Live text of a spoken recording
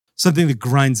something that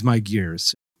grinds my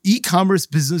gears. E-commerce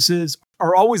businesses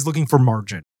are always looking for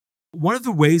margin. One of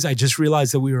the ways I just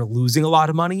realized that we are losing a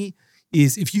lot of money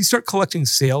is if you start collecting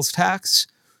sales tax,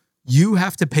 you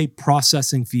have to pay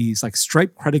processing fees like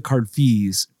Stripe credit card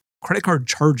fees, credit card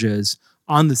charges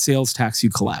on the sales tax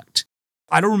you collect.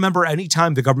 I don't remember any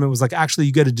time the government was like, actually,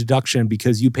 you get a deduction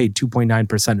because you paid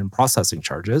 2.9% in processing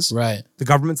charges. Right. The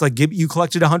government's like, you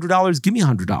collected $100, give me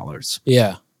 $100.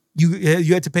 Yeah.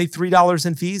 You had to pay $3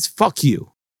 in fees? Fuck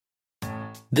you.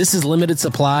 This is Limited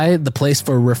Supply, the place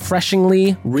for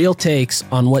refreshingly real takes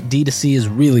on what D2C is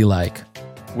really like.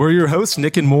 We're your hosts,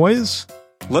 Nick and Moyes.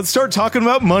 Let's start talking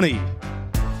about money.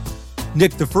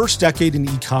 Nick, the first decade in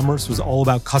e-commerce was all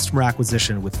about customer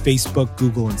acquisition with Facebook,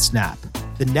 Google, and Snap.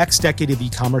 The next decade of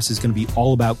e-commerce is going to be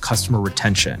all about customer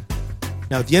retention.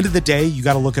 Now, at the end of the day, you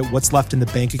got to look at what's left in the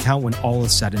bank account when all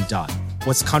is said and done.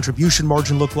 What's contribution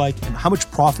margin look like, and how much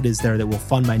profit is there that will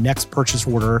fund my next purchase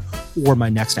order or my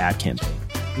next ad campaign?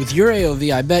 With your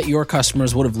AOV, I bet your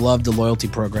customers would have loved the loyalty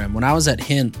program. When I was at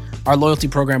Hint, our loyalty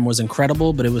program was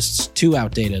incredible, but it was too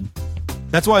outdated.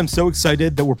 That's why I'm so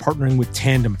excited that we're partnering with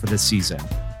Tandem for this season.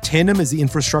 Tandem is the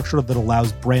infrastructure that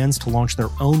allows brands to launch their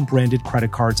own branded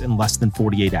credit cards in less than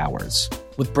 48 hours.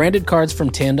 With branded cards from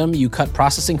Tandem, you cut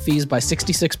processing fees by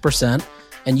 66%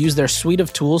 and use their suite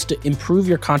of tools to improve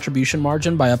your contribution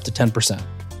margin by up to 10%.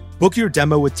 Book your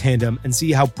demo with Tandem and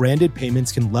see how branded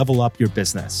payments can level up your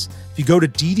business. If you go to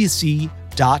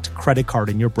ddc.creditcard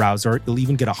in your browser, you'll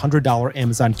even get a $100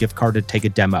 Amazon gift card to take a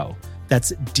demo.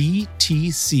 That's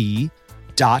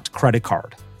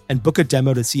DTC.creditcard. And book a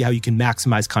demo to see how you can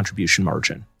maximize contribution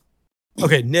margin.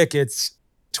 Okay, Nick, it's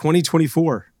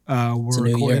 2024. We're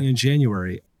recording in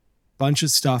January. Bunch of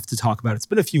stuff to talk about. It's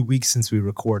been a few weeks since we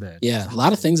recorded. Yeah, a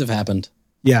lot of things have happened.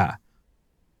 Yeah.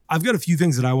 I've got a few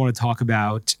things that I want to talk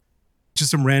about.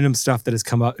 Just some random stuff that has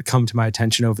come to my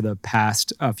attention over the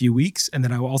past few weeks. And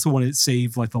then I also want to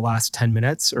save like the last 10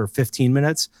 minutes or 15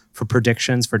 minutes for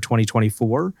predictions for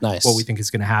 2024. Nice. What we think is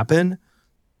going to happen.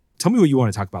 Tell me what you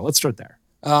want to talk about. Let's start there.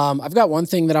 I've got one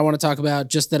thing that I want to talk about,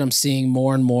 just that I'm seeing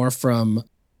more and more from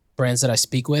brands that I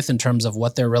speak with in terms of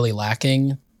what they're really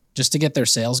lacking just to get their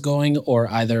sales going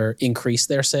or either increase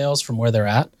their sales from where they're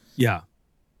at. Yeah.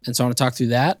 And so I want to talk through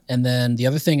that. And then the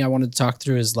other thing I wanted to talk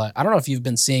through is like, I don't know if you've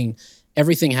been seeing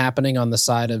everything happening on the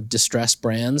side of distressed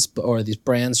brands or these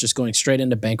brands just going straight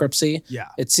into bankruptcy. Yeah.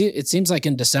 It seems like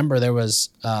in December there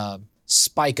was a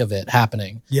spike of it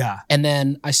happening. Yeah. And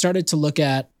then I started to look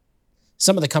at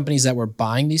some of the companies that were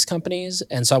buying these companies.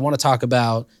 And so I want to talk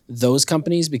about those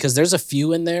companies because there's a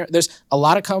few in there. There's a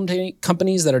lot of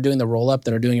companies that are doing the roll-up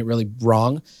that are doing it really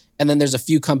wrong. And then there's a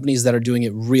few companies that are doing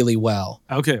it really well.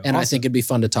 Okay. And awesome. I think it'd be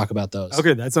fun to talk about those.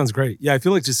 Okay, that sounds great. Yeah, I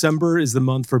feel like December is the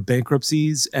month for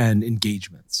bankruptcies and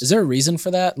engagements. Is there a reason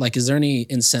for that? Like, is there any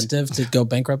incentive to go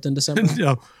bankrupt in December?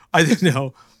 No, I think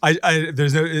no.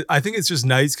 There's no. I think it's just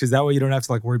nice because that way you don't have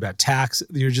to like worry about tax.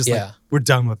 You're just like, we're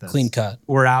done with this. Clean cut.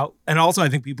 We're out. And also, I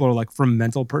think people are like, from a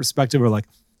mental perspective, are like,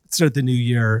 let's start the new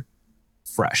year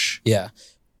fresh. Yeah,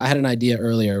 I had an idea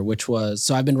earlier, which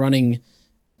was I've been running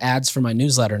ads for my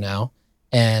newsletter now.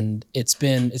 And it's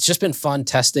just been fun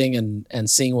testing and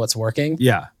seeing what's working.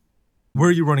 Yeah. Where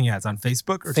are you running ads? On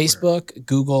Facebook or Facebook, Twitter?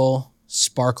 Google,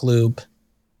 Sparkloop,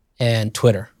 and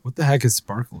Twitter. What the heck is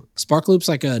Sparkloop? Sparkloop's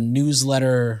like a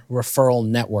newsletter referral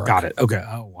network. Got it. Okay.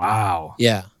 Oh, wow.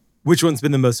 Yeah. Which one's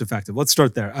been the most effective? Let's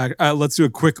start there. Let's do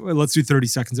 30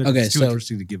 seconds. Okay. It's too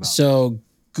interesting to give out. So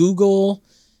Google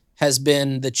has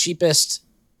been the cheapest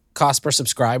cost per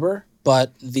subscriber,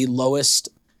 but the lowest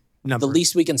number. The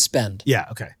least we can spend. Yeah,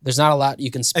 okay. There's not a lot you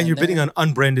can spend. And you're bidding on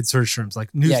unbranded search terms like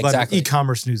newsletter, exactly.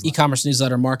 e-commerce newsletter. E-commerce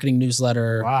newsletter, marketing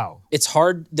newsletter. Wow. It's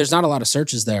hard. There's not a lot of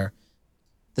searches there.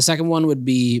 The second one would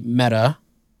be Meta.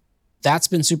 That's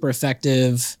been super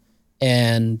effective.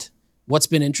 And what's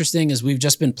been interesting is we've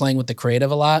just been playing with the creative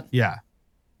a lot. Yeah.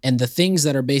 And the things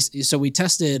that are based, so we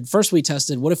tested,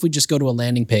 what if we just go to a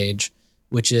landing page,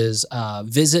 which is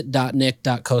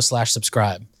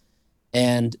visit.nick.co/subscribe.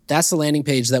 And that's the landing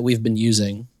page that we've been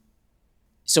using.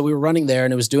 So we were running there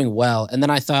and it was doing well. And then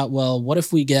I thought, well, what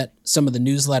if we get some of the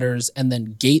newsletters and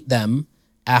then gate them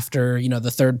after, the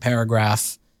third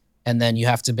paragraph, and then you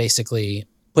have to basically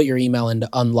put your email in to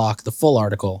unlock the full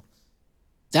article.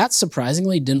 That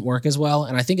surprisingly didn't work as well.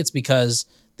 And I think it's because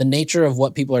the nature of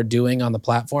what people are doing on the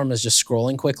platform is just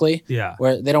scrolling quickly. Yeah.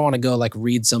 Where they don't want to go like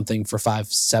read something for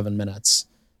 5-7 minutes.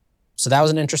 So that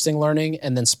was an interesting learning.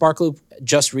 And then Sparkloop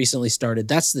just recently started.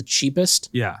 That's the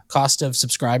cheapest cost of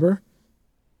subscriber.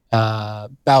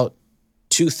 About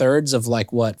 2/3 of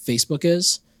like what Facebook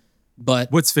is.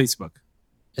 But what's Facebook?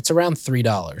 It's around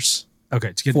 $3.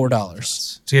 Okay, to get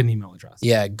 $4. To get an email address.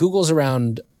 Yeah, Google's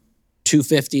around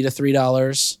 $2.50 to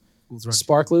 $3.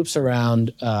 Sparkloop's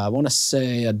around, I want to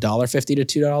say $1.50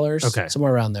 to $2. Okay.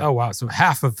 Somewhere around there. Oh, wow. So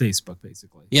half of Facebook,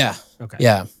 basically. Yeah. Okay.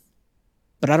 Yeah.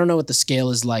 But I don't know what the scale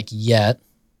is like yet.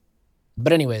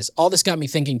 But anyways, all this got me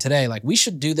thinking today, like we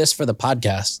should do this for the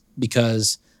podcast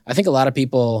because I think a lot of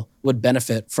people would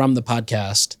benefit from the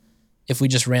podcast if we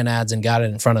just ran ads and got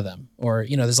it in front of them. Or,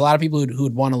 there's a lot of people who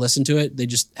would want to listen to it. They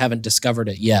just haven't discovered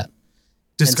it yet.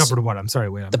 Discovered what? I'm sorry.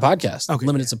 Wait. The podcast. Okay.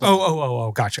 Limited supply.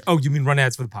 Oh, gotcha. Oh, you mean run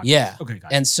ads for the podcast? Yeah. Okay,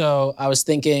 gotcha. And so I was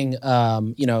thinking,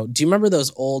 do you remember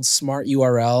those old smart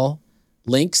URL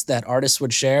links that artists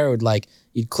would share? It would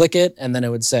you'd click it and then it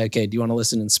would say, okay, do you want to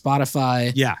listen in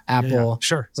Spotify? Yeah. Apple? Yeah.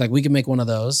 Sure. It's like we can make one of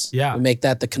those. Yeah. We make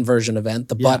that the conversion event,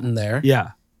 the button there.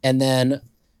 Yeah. And then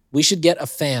we should get a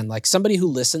fan, like somebody who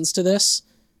listens to this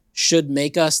should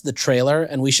make us the trailer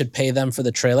and we should pay them for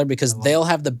the trailer because they'll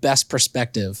have the best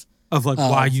perspective of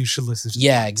why you should listen to this.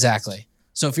 Yeah, exactly.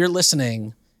 So if you're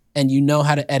listening and you know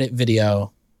how to edit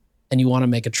video and you want to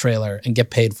make a trailer and get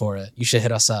paid for it, you should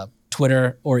hit us up,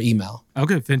 Twitter or email.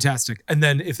 Okay, fantastic. And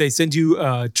then if they send you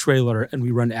a trailer and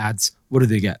we run ads, what do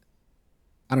they get?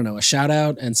 I don't know, a shout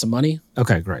out and some money.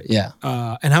 Okay, great. Yeah.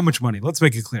 And how much money? Let's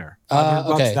make it clear.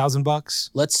 Okay. $1,000?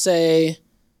 Let's say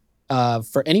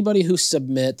for anybody who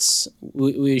submits,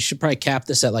 we should probably cap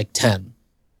this at 10,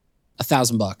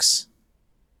 $1,000.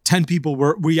 10 people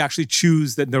we actually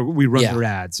choose that we run their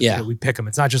ads. Yeah. We pick them.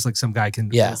 It's not just like some guy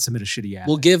can submit a shitty ad.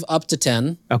 We'll give up to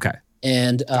 10. Okay.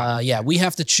 And we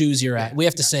have to choose your ad. We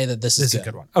have to say that this is a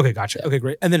good one. Okay, gotcha. Yeah. Okay,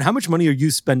 great. And then how much money are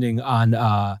you spending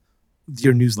on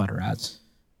your newsletter ads?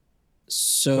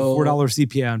 So $4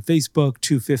 CPA on Facebook,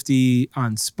 $2.50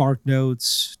 on Spark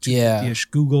Notes, $2.50-ish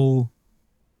Google.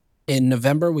 In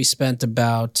November, we spent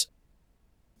about,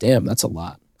 that's a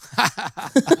lot.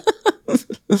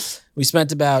 We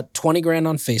spent about 20 grand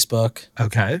on Facebook.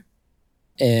 Okay.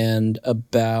 And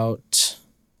about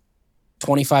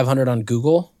 2,500 on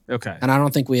Google. Okay. And I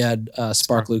don't think we had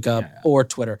Spark Lookup or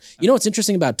Twitter. You know what's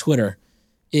interesting about Twitter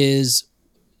is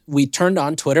we turned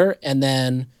on Twitter and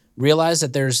then realized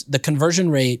that the conversion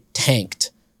rate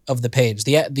tanked of the page.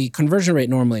 The conversion rate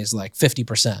normally is like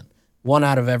 50%. 1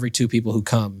 out of every 2 people who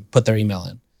come put their email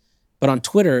in. But on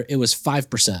Twitter, it was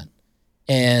 5%.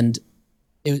 And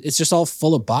it's just all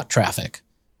full of bot traffic.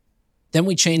 Then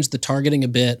we changed the targeting a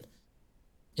bit.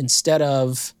 Instead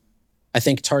of, I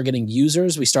think, targeting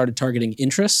users, we started targeting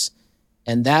interests.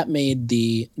 And that made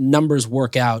the numbers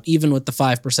work out, even with the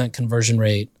 5% conversion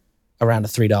rate, around a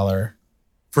 $3.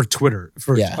 For Twitter.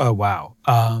 Oh, wow.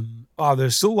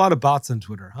 There's still a lot of bots on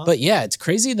Twitter, huh? But yeah, it's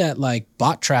crazy that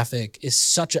bot traffic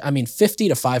is 50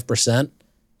 to 5%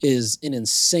 is an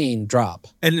insane drop.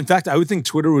 And in fact, I would think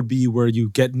Twitter would be where you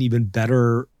get an even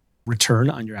better return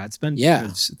on your ad spend.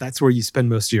 Yeah. That's where you spend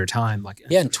most of your time.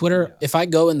 And Twitter, if I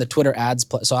go in the Twitter ads,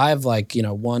 so I have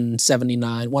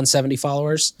 170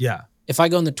 followers. Yeah. If I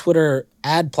go in the Twitter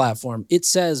ad platform, it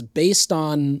says based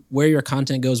on where your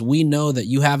content goes, we know that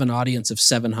you have an audience of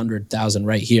 700,000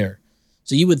 right here.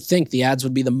 So you would think the ads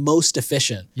would be the most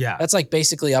efficient. Yeah. That's like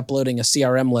basically uploading a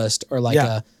CRM list or a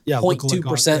 0.2%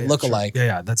 lookalike.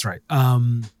 Yeah, that's right.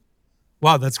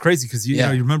 Wow, that's crazy because you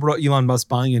remember Elon Musk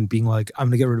buying and being like, I'm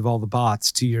going to get rid of all the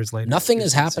bots 2 years later. Nothing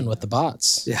has happened with the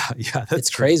bots. Yeah, it's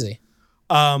crazy.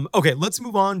 Okay, let's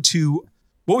move on to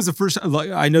what was the first,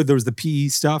 I know there was the PE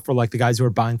stuff for the guys who are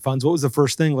buying funds. What was the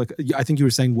first thing? I think you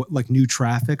were saying new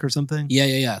traffic or something?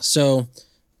 Yeah. So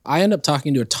I end up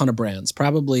talking to a ton of brands,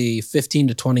 probably 15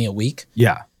 to 20 a week.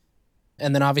 Yeah.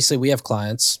 And then obviously we have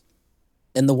clients.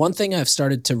 And the one thing I've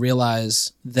started to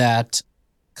realize that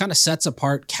kind of sets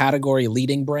apart category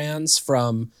leading brands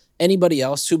from anybody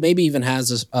else who maybe even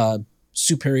has a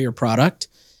superior product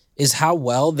is how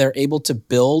well they're able to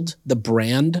build the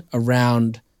brand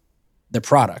around the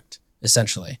product,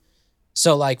 essentially.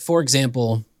 So for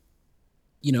example,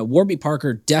 Warby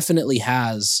Parker definitely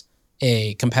has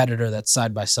a competitor that's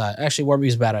side by side. Actually,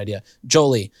 Warby's a bad idea.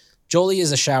 Jolie. Jolie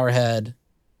is a shower head.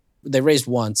 They raised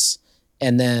once.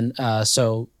 And then,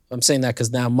 so I'm saying that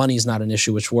because now money is not an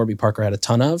issue, which Warby Parker had a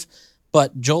ton of.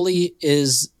 But Jolie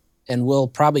is and will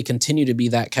probably continue to be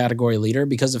that category leader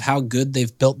because of how good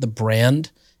they've built the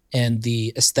brand and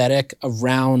the aesthetic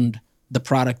around the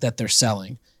product that they're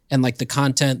selling. And the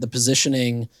content, the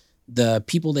positioning, the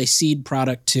people they seed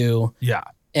product to. Yeah.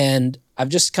 And I've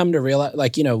just come to realize,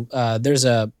 there's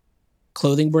a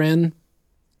clothing brand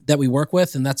that we work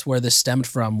with, and that's where this stemmed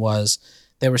from. Was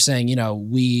they were saying,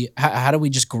 how do we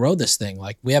just grow this thing?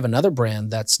 We have another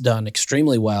brand that's done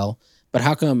extremely well, but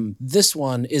how come this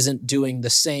one isn't doing the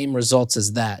same results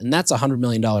as that? And that's $100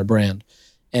 million brand.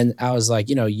 And I was like,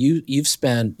 you've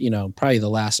spent, probably the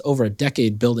last over a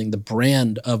decade building the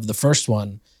brand of the first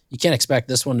one. You can't expect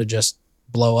this one to just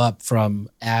blow up from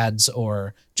ads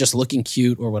or just looking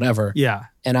cute or whatever. Yeah.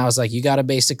 And I was like, you got to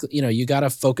basically, you got to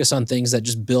focus on things that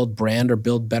just build brand or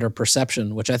build better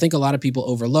perception, which I think a lot of people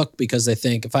overlook because they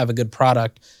think if I have a good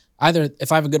product, either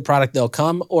if I have a good product, they'll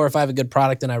come, or if I have a good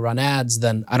product and I run ads,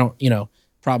 then I don't,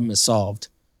 problem is solved.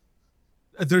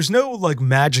 There's no like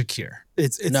magic here.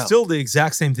 It's still the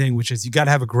exact same thing, which is you got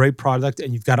to have a great product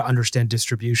and you've got to understand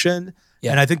distribution.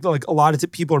 Yeah. And I think that like a lot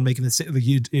of people are making this. Like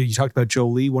you talked about Joe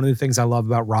Lee. One of the things I love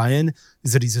about Ryan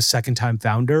is that he's a second-time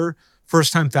founder.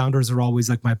 First-time founders are always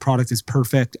like, my product is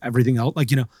perfect. Everything else,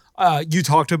 like, you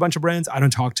talk to a bunch of brands. I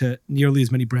don't talk to nearly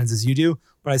as many brands as you do,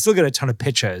 but I still get a ton of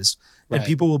pitches. Right. And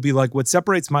people will be like, what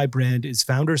separates my brand is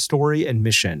founder story and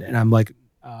mission. And I'm like,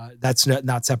 that's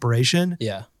not separation.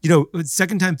 Yeah.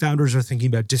 Second-time founders are thinking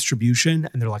about distribution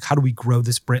and they're like, how do we grow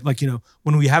this brand? Like,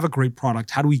 when we have a great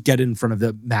product, how do we get it in front of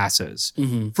the masses?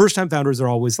 Mm-hmm. First-time founders are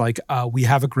always like, we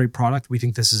have a great product. We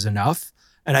think this is enough.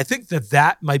 And I think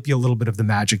that might be a little bit of the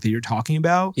magic that you're talking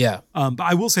about. Yeah. But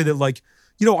I will say that like,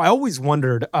 I always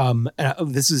wondered, and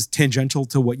this is tangential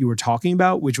to what you were talking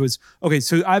about, which was, okay,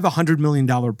 so I have $100 million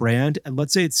brand and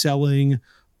let's say it's selling,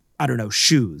 I don't know,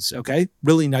 shoes, okay?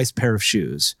 Really nice pair of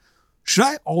shoes. Should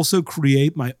I also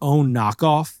create my own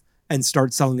knockoff and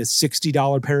start selling a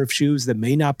 $60 pair of shoes that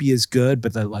may not be as good,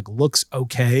 but that like looks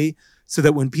okay? So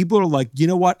that when people are like, you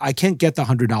know what, I can't get the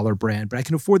 $100 brand, but I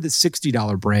can afford the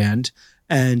 $60 brand.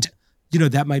 And,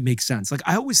 that might make sense. Like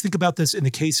I always think about this in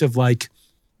the case of like,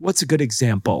 what's a good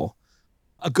example?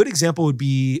 A good example would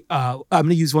be, I'm going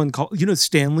to use one called,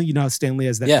 Stanley. You know how Stanley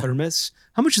has that thermos?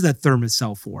 How much does that thermos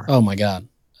sell for? Oh my God.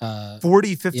 $40,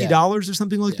 $50 or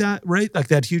something like that, right? Like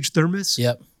that huge thermos.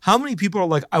 Yep. How many people are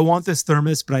like, I want this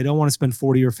thermos, but I don't want to spend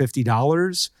 $40 or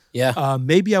 $50. Yeah.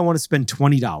 Maybe I want to spend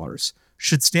 $20.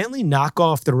 Should Stanley knock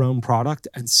off their own product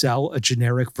and sell a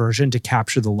generic version to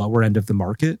capture the lower end of the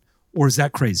market? Or is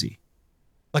that crazy?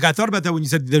 Like I thought about that when you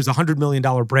said there's a $100 million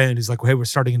brand. He's like, hey, we're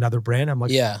starting another brand. I'm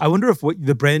like, I wonder if what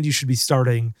the brand you should be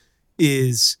starting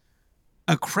is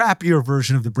a crappier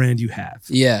version of the brand you have.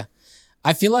 Yeah.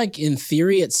 I feel like in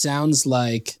theory, it sounds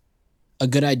like a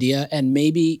good idea and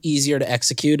maybe easier to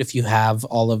execute if you have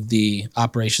all of the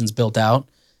operations built out.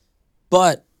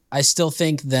 But I still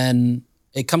think then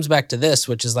it comes back to this,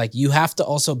 which is like you have to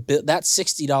also build that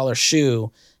 $60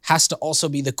 shoe has to also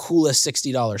be the coolest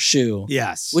 $60 shoe.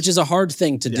 Yes. Which is a hard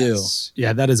thing to do.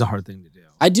 Yeah, that is a hard thing to do.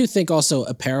 I do think also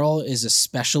apparel is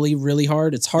especially really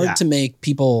hard. It's hard to make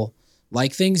people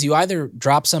like things. You either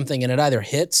drop something and it either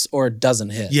hits or it doesn't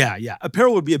hit. Yeah.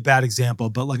 Apparel would be a bad example,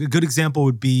 but like a good example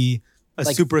would be a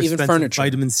like super expensive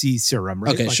vitamin C serum,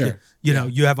 right? Okay, like sure.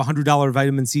 You have a $100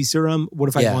 vitamin C serum. What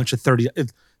if I launch a $30? If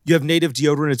you have native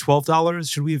deodorant at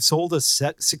 $12, should we have sold a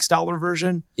 $6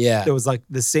 version? Yeah. That was like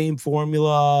the same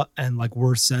formula and like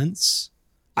worse scents.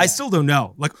 Yeah. I still don't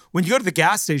know. Like when you go to the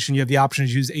gas station, you have the option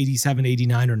to choose 87,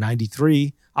 89, or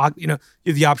 93. You have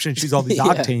the option to choose all these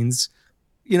octanes.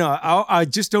 I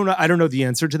just don't know. I don't know the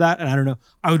answer to that. And I don't know.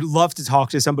 I would love to talk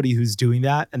to somebody who's doing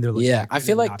that. And they're like, I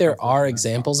feel like there are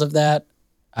examples of that.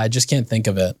 I just can't think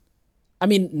of it. I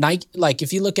mean, Nike, like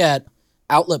if you look at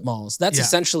outlet malls, that's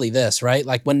essentially this, right?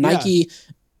 Like when Nike,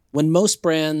 when most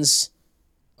brands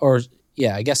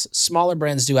I guess smaller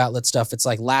brands do outlet stuff, it's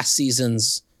like last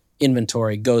season's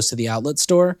inventory goes to the outlet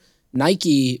store.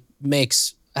 Nike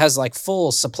has like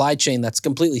full supply chain that's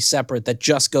completely separate that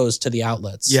just goes to the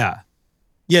outlets. Yeah,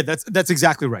 that's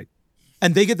exactly right.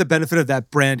 And they get the benefit of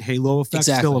that brand halo effect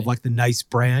still of like the nice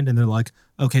brand. And they're like,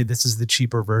 okay, this is the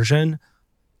cheaper version.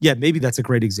 Yeah, maybe that's a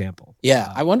great example.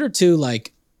 Yeah, I wonder too,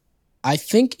 like, I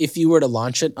think if you were to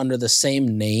launch it under the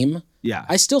same name,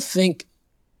 I still think,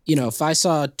 if I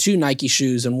saw two Nike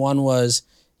shoes and one was,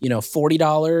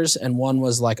 $40 and one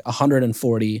was like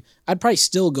 $140, I'd probably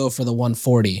still go for the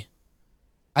 $140.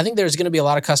 I think there's going to be a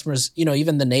lot of customers,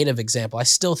 even the native example. I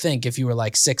still think if you were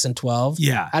like 6 and 12,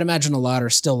 I'd imagine a lot are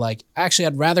still like, actually,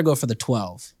 I'd rather go for the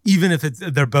 12. Even if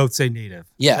they're both say native.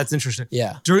 Yeah. That's interesting.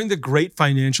 Yeah. During the great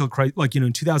financial crisis, like,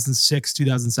 in 2006,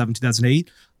 2007,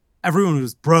 2008, everyone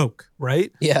was broke,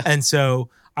 right? Yeah. And so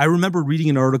I remember reading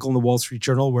an article in the Wall Street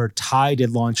Journal where Tide had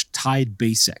launched Tide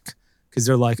Basic. Because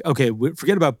they're like, okay,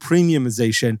 forget about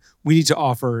premiumization. We need to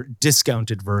offer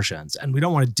discounted versions. And we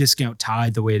don't want to discount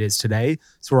Tide the way it is today.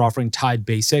 So we're offering Tide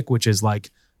Basic, which is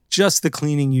like just the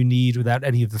cleaning you need without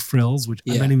any of the frills, which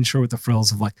I'm not even sure what the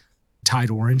frills of like Tide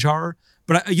Orange are.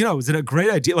 But, was it a great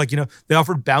idea? Like, they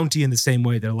offered Bounty in the same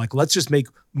way. They're like, let's just make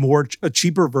more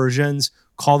cheaper versions,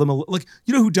 call them like,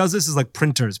 you know, who does this is like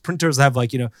printers. Printers have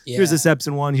like, you know, here's this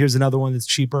Epson one, here's another one that's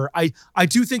cheaper. I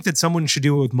do think that someone should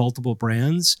do it with multiple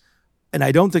brands. And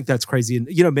I don't think that's crazy. And,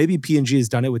 you know, maybe P&G has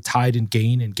done it with Tide and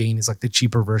Gain is like the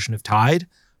cheaper version of Tide.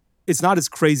 It's not as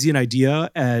crazy an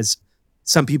idea as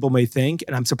some people may think.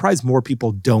 And I'm surprised more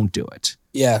people don't do it.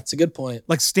 Yeah, it's a good point.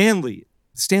 Like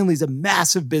Stanley's a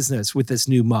massive business with this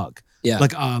new mug. Yeah.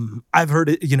 Like, I've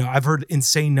heard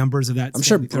insane numbers of that. I'm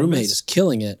sure Brewmate is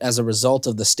killing it as a result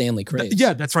of the Stanley craze.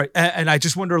 Yeah, that's right. And I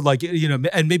just wonder, like, you know,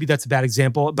 and maybe that's a bad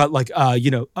example, but like,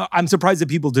 you know, I'm surprised that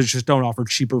people just don't offer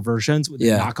cheaper versions with a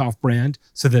knockoff brand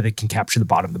so that they can capture the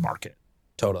bottom of the market.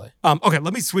 Totally. Okay,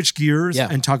 let me switch gears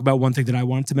and talk about one thing that I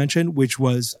wanted to mention, which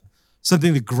was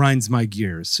something that grinds my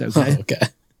gears. Okay. Okay.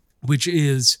 Which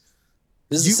is...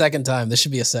 This is the second time. This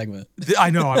should be a segment. I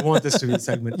know. I want this to be a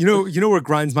segment. You know where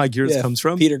grinds my gears comes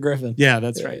from? Peter Griffin. Yeah,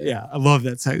 that's right. Yeah, I love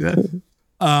that segment.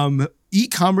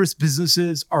 E-commerce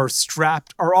businesses are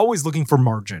always looking for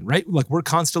margin, right? Like we're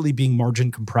constantly being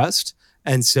margin compressed.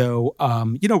 And so,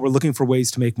 you know, we're looking for ways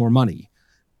to make more money.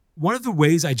 One of the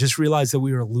ways I just realized that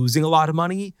we are losing a lot of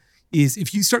money is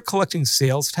if you start collecting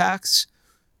sales tax,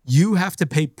 you have to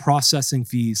pay processing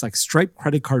fees, like Stripe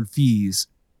credit card fees,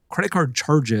 credit card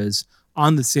charges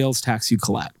on the sales tax you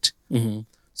collect. Mm-hmm.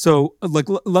 So like,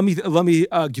 let me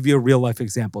give you a real life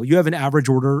example. You have an average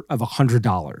order of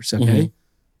 $100, okay? Mm-hmm.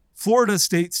 Florida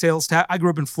state sales tax, I grew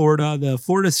up in Florida. The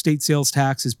Florida state sales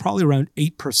tax is probably around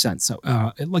 8%. So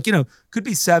like, you know, could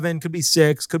be 7, could be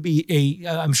 6, could be 8.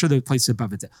 I'm sure the place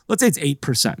above it. Let's say it's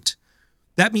 8%.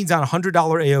 That means on a $100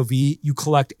 AOV, you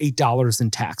collect $8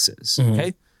 in taxes,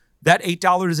 okay? That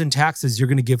 $8 in taxes you're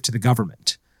going to give to the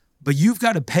government. But you've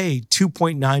got to pay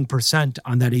 2.9%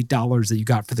 on that $8 that you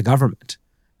got for the government.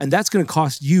 And that's going to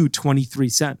cost you 23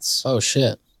 cents. Oh,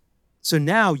 shit. So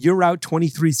now you're out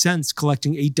 23 cents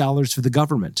collecting $8 for the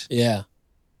government. Yeah.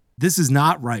 This is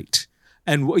not right.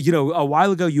 And, you know, a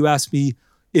while ago you asked me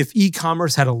if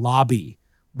e-commerce had a lobby,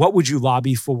 what would you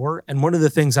lobby for? And one of the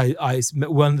things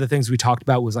we talked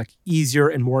about was like easier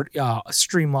and more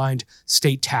streamlined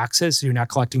state taxes. So you're not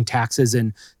collecting taxes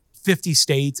in 50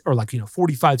 states or like, you know,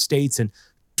 45 states and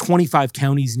 25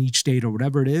 counties in each state or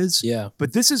whatever it is. Yeah.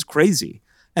 But this is crazy.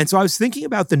 And so I was thinking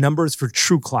about the numbers for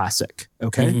True Classic,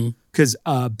 okay? Because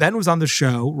Ben was on the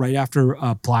show right after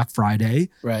Black Friday.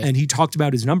 Right. And he talked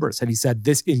about his numbers. And he said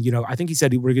I think he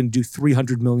said we're going to do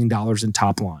 $300 million in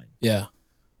top line. Yeah.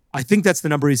 I think that's the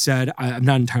number he said. I'm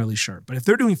not entirely sure. But if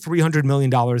they're doing $300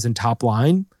 million in top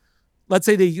line, let's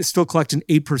say they still collect an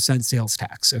 8% sales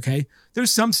tax, okay?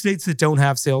 There's some states that don't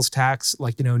have sales tax,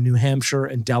 like, you know, New Hampshire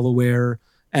and Delaware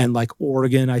and like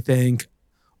Oregon, I think,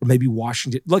 or maybe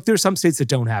Washington. Like there's some states that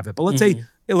don't have it. But let's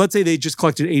say they just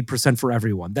collected 8% for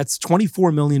everyone. That's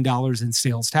 $24 million in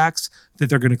sales tax that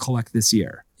they're going to collect this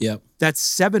year. Yep. That's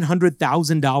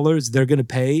 $700,000 they're going to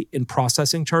pay in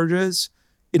processing charges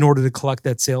in order to collect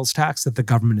that sales tax that the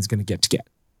government is going to get.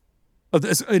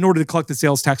 In order to collect the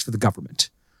sales tax for the government.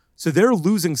 So they're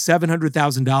losing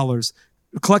 $700,000,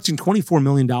 collecting $24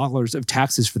 million of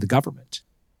taxes for the government.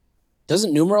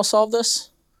 Doesn't Numeral solve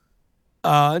this?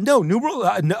 No,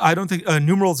 Numeral. No, I don't think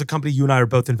Numeral is a company you and I are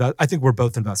both I think we're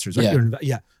both investors. Right?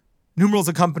 Yeah. Numeral is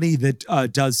a company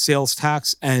that does sales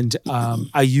tax, and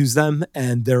I use them,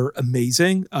 and they're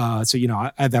amazing. So you know,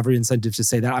 I have every incentive to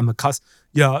say that I'm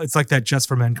it's like that Just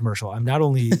for Men commercial. I'm not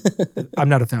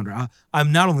a founder.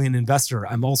 I'm not only an investor.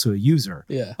 I'm also a user.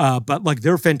 Yeah. But like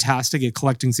they're fantastic at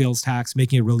collecting sales tax,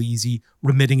 making it really easy,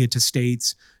 remitting it to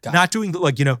states. Not doing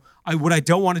like, you know, what I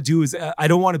don't want to do is I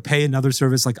don't want to pay another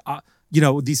service like. You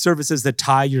know, these services that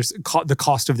tie the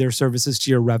cost of their services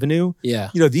to your revenue. Yeah.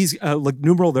 You know, these like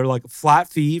Numeral, they're like flat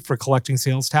fee for collecting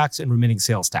sales tax and remitting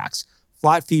sales tax.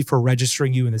 Flat fee for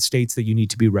registering you in the states that you need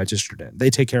to be registered in.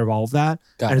 They take care of all of that.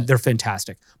 They're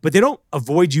fantastic. But they don't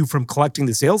avoid you from collecting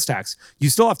the sales tax. You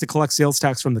still have to collect sales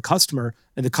tax from the customer,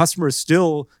 and the customer is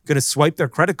still going to swipe their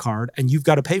credit card, and you've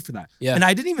got to pay for that. Yeah. And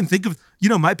I didn't even think of, you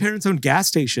know, my parents owned gas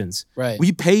stations. Right.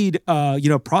 We paid,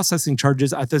 processing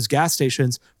charges at those gas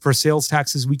stations for sales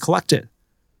taxes we collected.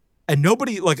 And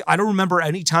nobody, like, I don't remember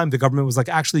any time the government was like,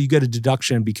 actually, you get a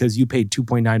deduction because you paid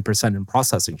 2.9% in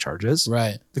processing charges.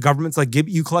 Right. The government's like,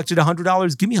 you collected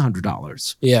 $100, give me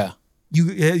 $100. Yeah.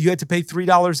 You had to pay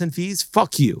 $3 in fees?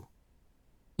 Fuck you.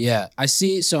 Yeah, I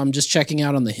see. So I'm just checking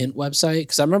out on the Hint website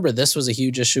because I remember this was a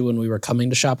huge issue when we were coming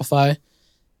to Shopify.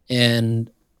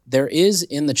 And there is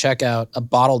in the checkout a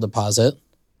bottle deposit.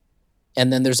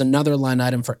 And then there's another line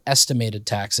item for estimated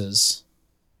taxes.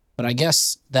 But I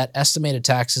guess that estimated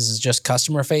taxes is just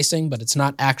customer facing, but it's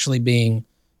not actually being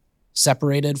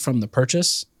separated from the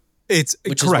purchase. It's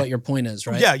which correct. is what your point is,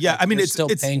 right? Yeah, yeah. Like, I mean, you're it's still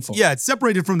paying for it. Yeah, it's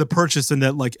separated from the purchase in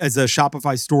that, like, as a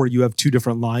Shopify store, you have two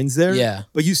different lines there. Yeah.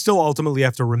 But you still ultimately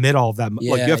have to remit all of that. Like,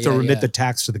 Yeah, you have to yeah, remit yeah. the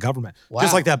tax to the government. Wow.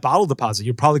 Just like that bottle deposit.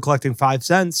 You're probably collecting 5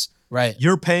 cents. Right.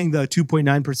 You're paying the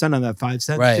 2.9% on that 5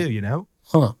 cents Right. too, you know?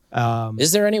 Huh.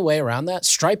 Is there any way around that?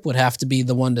 Stripe would have to be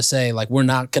the one to say, like, we're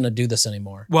not going to do this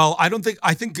anymore. Well, I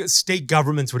think state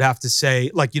governments would have to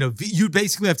say, like, you know, you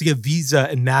basically have to get Visa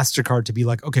and MasterCard to be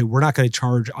like, okay, we're not going to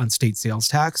charge on state sales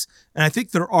tax. And I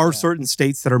think there are certain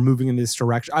states that are moving in this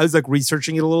direction. I was like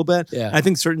researching it a little bit. Yeah. I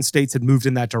think certain states had moved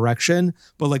in that direction.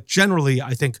 But like generally,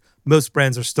 I think most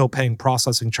brands are still paying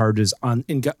processing charges on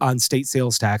state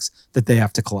sales tax that they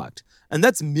have to collect. And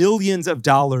that's millions of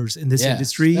dollars in this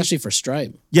industry. Especially for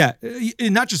Stripe. Yeah.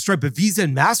 And not just Stripe, but Visa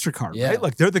and MasterCard, Yeah. right?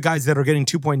 Like they're the guys that are getting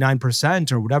 2.9%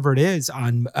 or whatever it is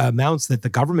on amounts that the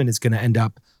government is going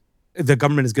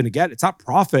to get. It's not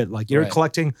profit. Like you're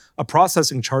collecting a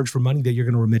processing charge for money that you're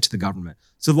going to remit to the government.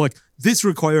 So like this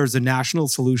requires a national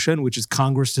solution, which is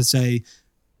Congress to say,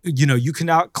 you know, you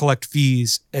cannot collect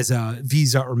fees as a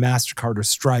Visa or MasterCard or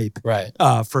Stripe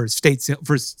for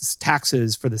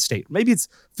taxes for the state. Maybe it's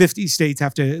 50 states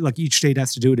have to, like each state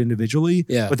has to do it individually.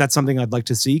 Yeah. But that's something I'd like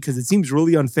to see because it seems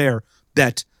really unfair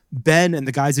that Ben and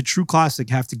the guys at True Classic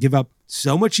have to give up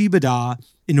so much EBITDA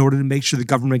in order to make sure the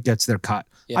government gets their cut.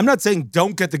 Yeah. I'm not saying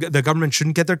don't get the government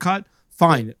shouldn't get their cut.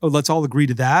 Fine. Let's all agree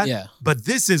to that. Yeah. But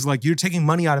this is like you're taking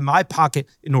money out of my pocket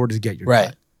in order to get your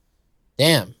cut.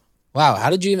 Damn. Wow, how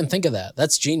did you even think of that?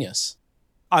 That's genius.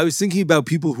 I was thinking about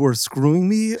people who are screwing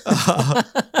me,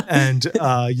 and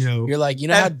you know, you're like, you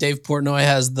know how Dave Portnoy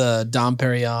has the Dom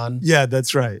Perignon? Yeah,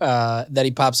 that's right. That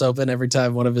he pops open every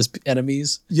time one of his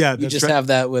enemies. Yeah, you just have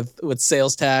that with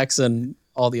sales tax and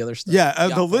all the other stuff. Yeah,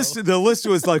 the list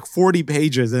was like 40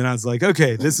 pages, and I was like,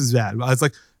 okay, this is bad. I was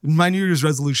like, my New Year's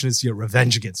resolution is to get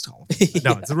revenge against all of them.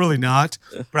 No, it's really not.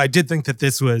 But I did think that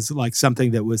this was like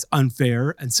something that was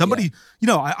unfair. And somebody, you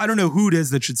know, I don't know who it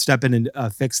is that should step in and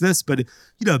fix this, but,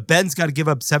 you know, Ben's got to give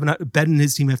up Ben and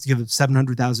his team have to give up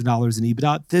 $700,000 in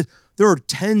EBITDA. There are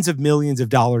tens of millions of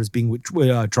dollars being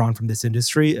drawn from this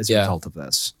industry as a result of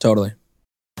this. Totally.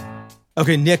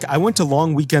 Okay, Nick, I went to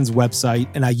Long Weekend's website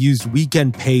and I used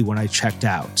Weekend Pay when I checked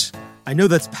out. I know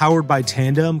that's powered by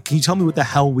Tandem. Can you tell me what the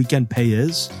hell Weekend Pay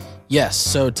is? Yes,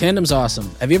 so Tandem's awesome.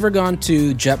 Have you ever gone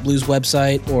to JetBlue's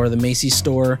website or the Macy's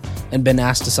store and been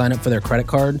asked to sign up for their credit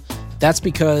card? That's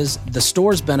because the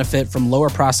stores benefit from lower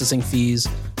processing fees,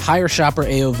 higher shopper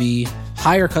AOV,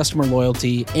 higher customer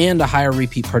loyalty, and a higher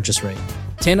repeat purchase rate.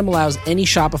 Tandem allows any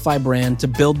Shopify brand to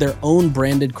build their own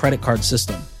branded credit card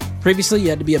system. Previously, you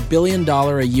had to be $1 billion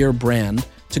a year brand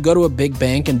to go to a big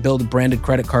bank and build a branded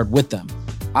credit card with them.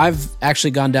 I've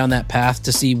actually gone down that path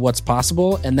to see what's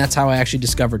possible, and that's how I actually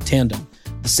discovered Tandem.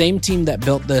 The same team that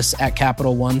built this at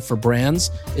Capital One for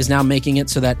brands is now making it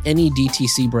so that any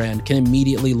DTC brand can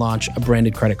immediately launch a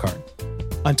branded credit card.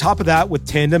 On top of that, with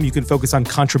Tandem, you can focus on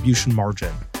contribution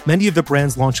margin. Many of the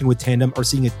brands launching with Tandem are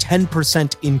seeing a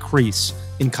 10% increase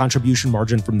in contribution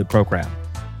margin from the program.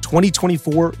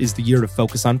 2024 is the year to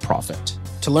focus on profit.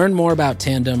 To learn more about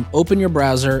Tandem, open your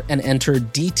browser and enter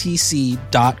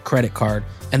dtc.creditcard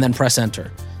and then press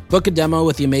enter. Book a demo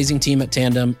with the amazing team at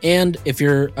Tandem, and if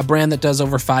you're a brand that does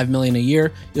over $5 million a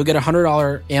year, you'll get a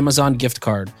 $100 Amazon gift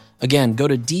card. Again, go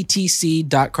to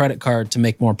dtc.creditcard to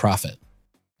make more profit.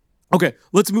 Okay,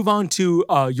 let's move on to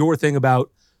your thing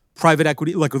about private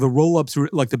equity, like the roll-ups,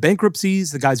 like the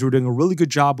bankruptcies, the guys who are doing a really good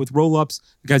job with roll-ups,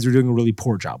 the guys who are doing a really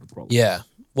poor job with roll-ups. Yeah,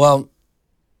 well,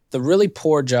 the really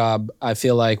poor job, I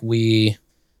feel like we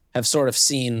have sort of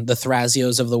seen the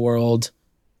Thrazios of the world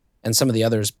and some of the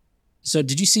others. So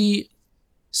did you see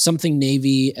Something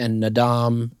Navy and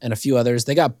Nadam and a few others?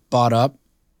 They got bought up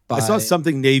by... I saw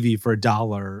Something Navy for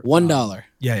 $1. $1.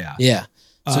 Yeah.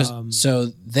 So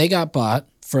they got bought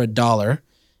for $1,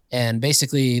 and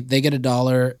basically they get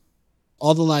 $1.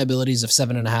 All the liabilities of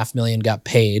 $7.5 million got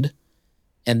paid,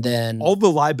 and then all the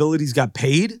liabilities got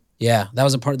paid. Yeah, that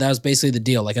was basically the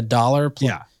deal, like $1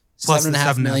 plus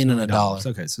 $7.5 million and $1.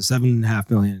 Okay, so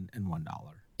 $7.5 million and $1.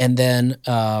 And then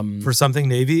for Something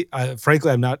Navy,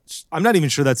 frankly, I'm not even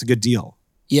sure that's a good deal.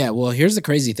 Yeah, well, here's the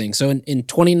crazy thing. So in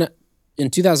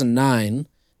 2009,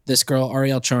 this girl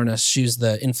Ariel Charnas, she's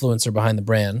the influencer behind the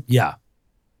brand. Yeah,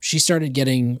 she started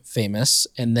getting famous,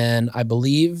 and then I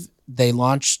believe they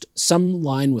launched some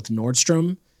line with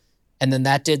Nordstrom, and then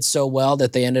that did so well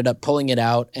that they ended up pulling it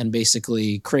out and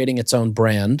basically creating its own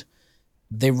brand.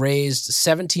 They raised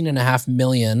 $17.5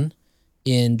 million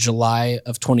in July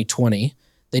of 2020.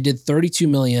 They did $32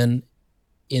 million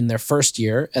in their first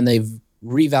year, and they've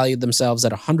revalued themselves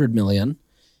at $100 million.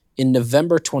 In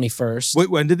November 21st. Wait,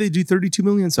 when did they do 32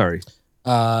 million? Sorry.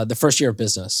 The first year of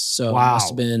business. So Wow. it must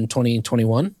have been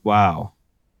 2021. Wow.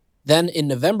 Then in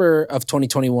November of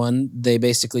 2021, they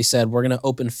basically said, we're going to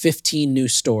open 15 new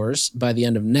stores by the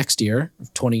end of next year,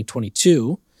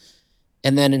 2022.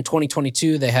 And then in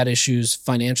 2022, they had issues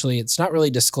financially. It's not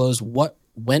really disclosed what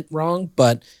went wrong,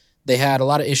 but they had a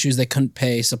lot of issues. They couldn't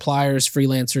pay suppliers,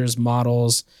 freelancers,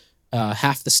 models.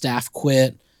 Half the staff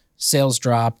quit. Sales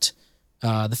dropped.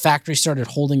 The factory started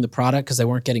holding the product because they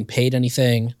weren't getting paid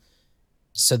anything.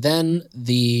 So then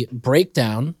the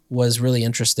breakdown was really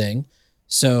interesting.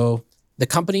 So the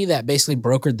company that basically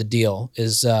brokered the deal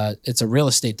is it's a real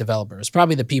estate developer. It's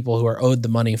probably the people who are owed the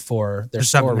money for their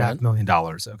store rent. $7.5 million.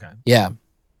 Okay. Yeah.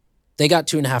 They got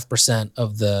 2.5%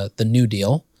 of the new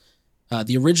deal.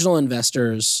 The original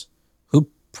investors who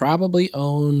probably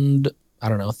owned, I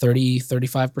don't know, 30,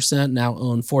 35%, now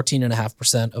own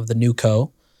 14.5% of the new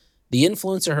co. The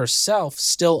influencer herself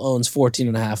still owns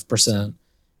 14.5%.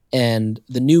 And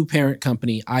the new parent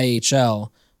company,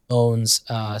 IHL, owns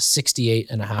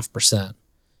 68.5%,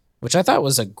 which I thought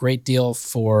was a great deal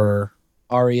for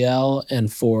REL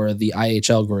and for the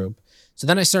IHL group. So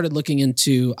then I started looking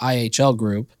into IHL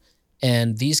group,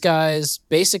 and these guys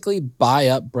basically buy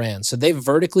up brands. So they've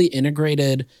vertically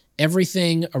integrated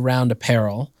everything around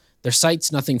apparel. Their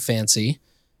site's nothing fancy.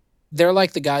 They're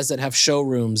like the guys that have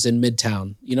showrooms in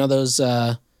Midtown. You know those,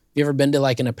 you ever been to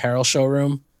like an apparel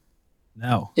showroom?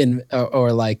 No.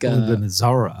 Or like the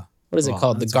Zara. What is it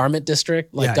called? The Garment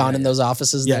District? Like gone in those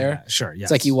offices there? Yeah, sure. Yes.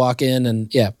 It's like you walk in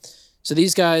and So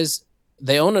these guys,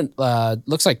 they own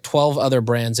looks like 12 other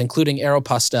brands, including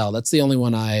Aeropostale. That's the only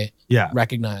one I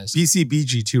recognize.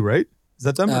 BCBG too, right? Is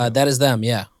that them? That is them,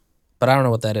 yeah. But I don't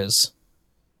know what that is.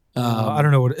 I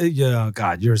don't know what. Yeah,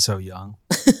 God, you're so young.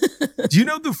 Do you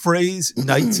know the phrase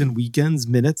 "nights and weekends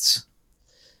minutes"?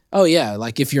 Oh yeah,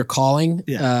 like if you're calling,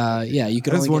 you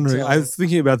could. I was wondering. I was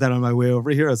thinking about that on my way over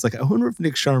here. I was like, I wonder if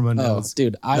Nick Sharma knows. Oh,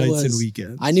 dude, nights and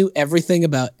weekends. I knew everything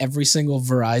about every single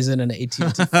Verizon and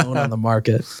AT&T phone on the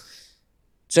market.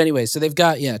 So anyway, so they've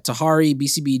got Tahari,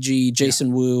 BCBG,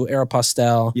 Jason Wu,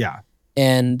 Aeropostale. Yeah,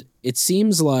 and it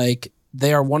seems like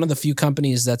they are one of the few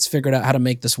companies that's figured out how to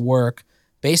make this work,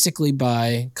 basically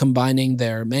by combining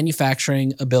their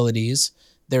manufacturing abilities,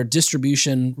 their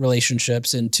distribution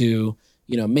relationships into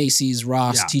Macy's,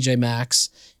 Ross, TJ Maxx.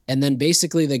 And then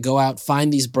basically they go out,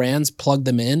 find these brands, plug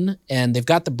them in, and they've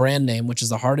got the brand name, which is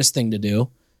the hardest thing to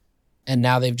do. And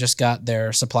now they've just got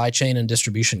their supply chain and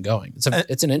distribution going.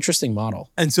 It's an interesting model.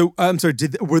 And so, I'm sorry,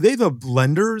 were they the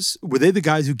lenders? Were they the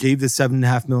guys who gave the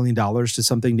 $7.5 million to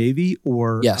Something Navy?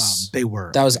 Or yes, they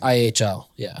were? That was IHL.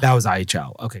 Yeah, that was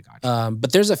IHL. Okay, gotcha.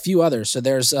 But there's a few others. So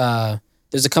there's a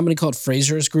company called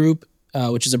Fraser's Group,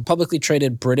 which is a publicly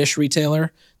traded British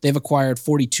retailer. They've acquired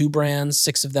 42 brands.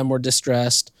 6 of them were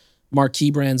distressed.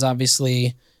 Marquee Brands,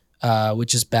 obviously,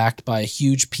 which is backed by a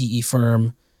huge PE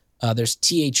firm. There's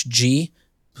THG,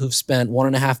 who've spent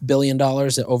 $1.5 billion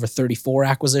at over 34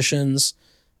 acquisitions.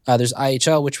 There's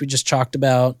IHL, which we just talked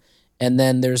about. And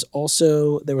then there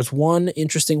was one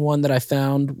interesting one that I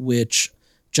found, which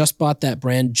just bought that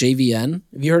brand, JVN.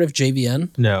 Have you heard of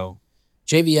JVN? No.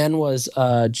 JVN was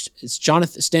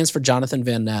it stands for Jonathan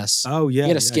Van Ness. Oh yeah, he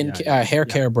had a hair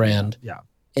care brand. Yeah,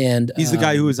 and he's the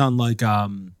guy who was on like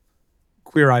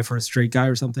Queer Eye for a Straight Guy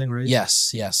or something, right?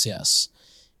 Yes.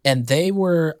 And they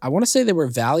were, I want to say they were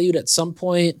valued at some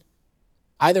point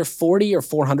either 40 or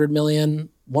 400 million,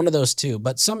 one of those two,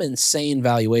 but some insane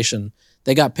valuation.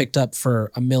 They got picked up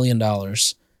for $1 million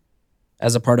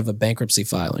as a part of a bankruptcy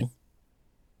filing.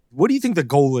 What do you think the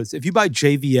goal is? If you buy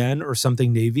JVN or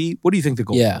Something Navy, what do you think the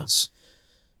goal is?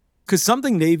 Because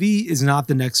Something Navy is not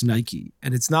the next Nike,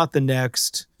 and it's not the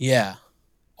next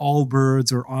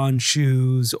Allbirds or On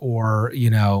Shoes or,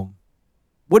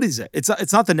 what is it?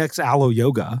 It's not the next Aloe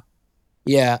Yoga.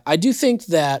 Yeah, I do think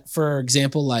that, for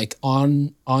example, like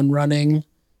on running,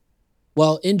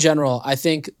 well, in general, I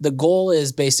think the goal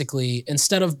is basically,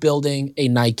 instead of building a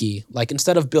Nike, like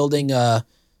instead of building a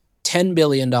 $10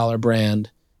 billion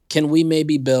brand, can we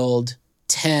maybe build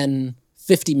 10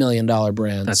 $50 million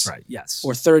brands? That's right, yes.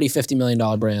 Or 30, $50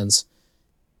 million brands.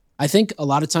 I think a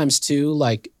lot of times too,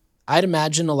 like I'd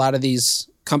imagine a lot of these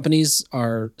companies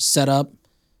are set up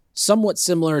somewhat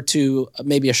similar to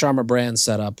maybe a Sharma brand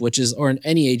setup, or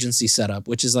any agency setup,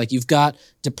 which is like you've got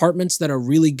departments that are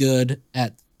really good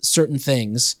at certain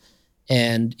things,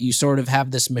 and you sort of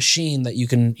have this machine that you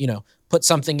can, put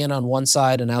something in on one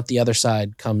side and out the other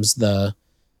side comes the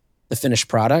finished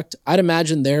product. I'd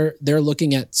imagine they're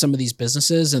looking at some of these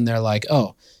businesses and they're like,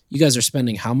 oh, you guys are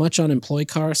spending how much on employee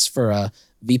costs for a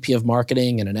VP of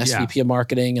marketing and an SVP of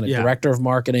marketing and a director of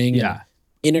marketing? Yeah.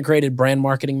 integrated brand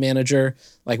marketing manager.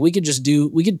 Like we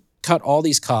could cut all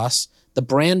these costs. The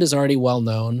brand is already well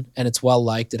known and it's well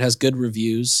liked. It has good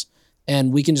reviews,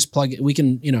 and we can just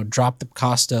drop the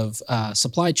cost of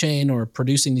supply chain or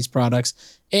producing these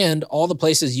products, and all the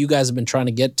places you guys have been trying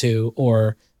to get to,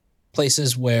 or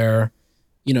places where,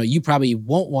 you probably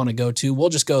won't want to go to. We'll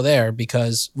just go there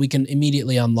because we can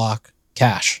immediately unlock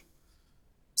cash.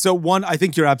 So one, I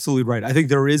think you're absolutely right. I think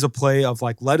there is a play of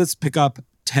like, let us pick up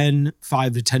 $5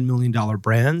 to $10 million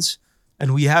brands,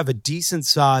 and we have a decent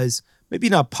size, maybe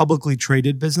not publicly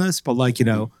traded business, but like,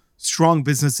 strong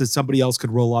business that somebody else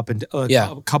could roll up and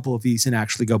a couple of these and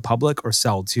actually go public or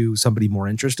sell to somebody more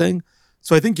interesting.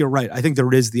 So I think you're right. I think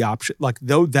there is the option, like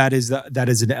though that is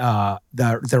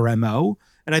their MO.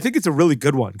 And I think it's a really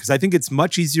good one because I think it's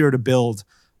much easier to build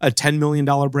a $10 million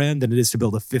brand than it is to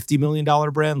build a $50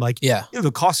 million brand. Like,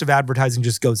 the cost of advertising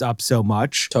just goes up so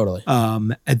much. Totally.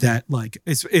 And that like,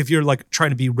 if you're like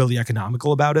trying to be really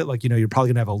economical about it, like, you're probably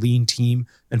gonna have a lean team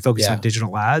and focus on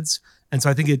digital ads. And so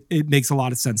I think it makes a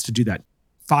lot of sense to do that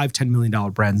 $10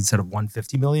 million brand instead of one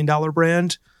 $50 million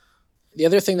brand. The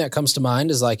other thing that comes to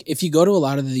mind is like, if you go to a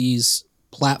lot of these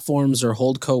platforms or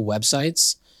holdco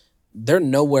websites, they're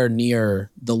nowhere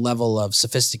near the level of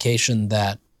sophistication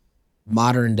that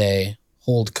modern day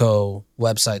holdco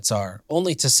websites are.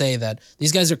 Only to say that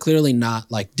these guys are clearly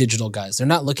not like digital guys. They're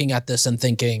not looking at this and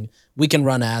thinking we can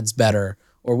run ads better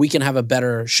or we can have a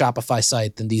better Shopify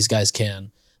site than these guys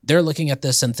can. They're looking at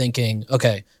this and thinking,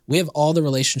 okay, we have all the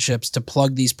relationships to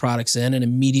plug these products in and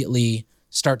immediately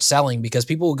start selling, because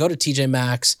people will go to TJ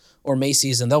Maxx or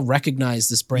Macy's and they'll recognize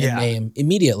this brand name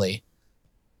immediately.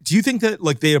 Do you think that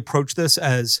like they approach this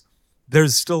as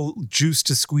there's still juice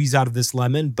to squeeze out of this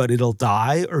lemon, but it'll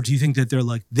die? Or do you think that they're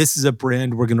like, this is a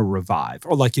brand we're going to revive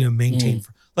or like, maintain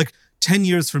for like 10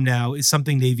 years from now? Is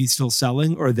something Navy still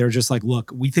selling? Or they're just like,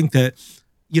 look, we think that,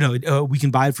 we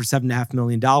can buy it for $7.5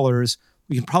 million.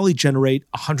 We can probably generate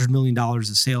 $100 million of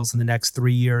sales in the next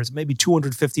 3 years, maybe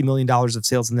 $250 million of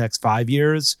sales in the next 5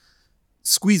 years.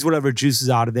 Squeeze whatever juice is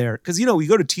out of there. Because, we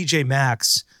go to TJ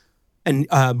Maxx and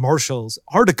Marshall's,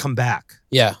 hard to come back.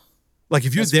 Yeah. Like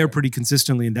if you're there pretty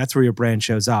consistently and that's where your brand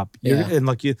shows up, and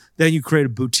like then you create a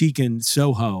boutique in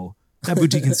Soho, that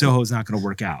boutique in Soho is not going to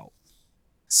work out.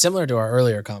 Similar to our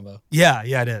earlier combo. Yeah,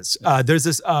 it is. There's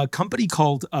this company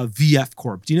called VF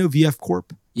Corp. Do you know VF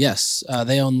Corp? Yes.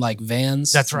 They own like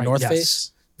Vans. That's right. North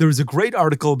Face. There was a great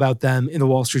article about them in the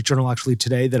Wall Street Journal actually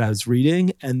today that I was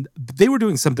reading, and they were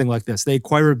doing something like this. They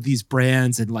acquire these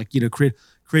brands and like,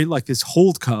 create like this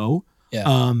holdco.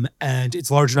 Yeah. And it's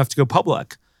large enough to go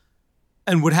public.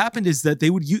 And what happened is that they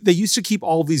used to keep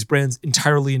all of these brands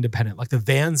entirely independent. Like the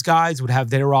Vans guys would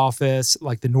have their office,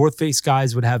 like the North Face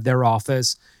guys would have their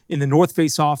office. In the North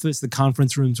Face office, the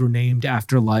conference rooms were named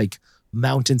after like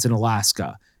mountains in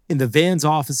Alaska. In the Vans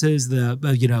offices,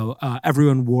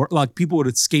 everyone wore, like people would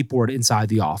skateboard inside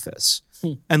the office.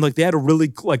 And like they had a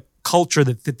really like culture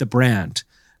that fit the brand.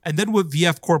 And then what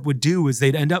VF Corp would do is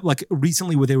they'd end up like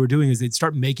recently what they were doing is they'd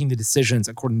start making the decisions,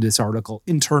 according to this article,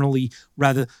 internally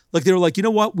rather. Like they were like, you know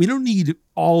what? We don't need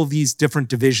all of these different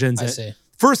divisions. I see.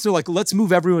 First, they're like, let's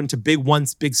move everyone to big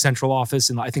central office.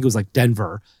 And I think it was like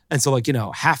Denver. And so like,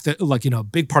 half the, like, a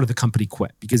big part of the company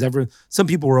quit because some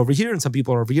people were over here and some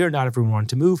people are over here. Not everyone wanted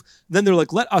to move. Then they're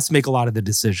like, let us make a lot of the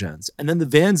decisions. And then the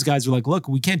Vans guys were like, look,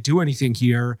 we can't do anything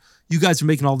here. You guys are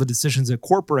making all the decisions at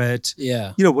corporate.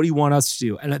 Yeah. What do you want us to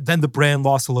do? And then the brand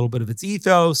lost a little bit of its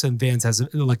ethos, and Vans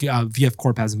hasn't, VF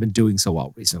Corp hasn't been doing so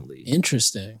well recently.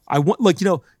 Interesting. I want,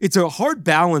 it's a hard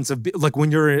balance of like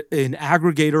when you're an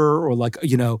aggregator or like,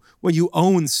 when you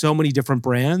own so many different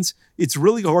brands, it's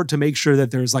really hard to make sure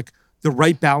that there's like the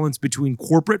right balance between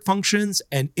corporate functions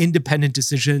and independent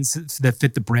decisions that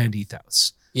fit the brand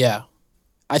ethos. Yeah.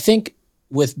 I think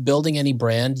with building any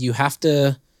brand, you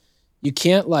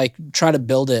can't like try to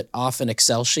build it off an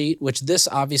Excel sheet, which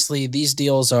these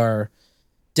deals are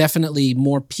definitely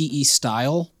more PE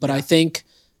style, but I think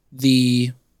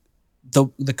the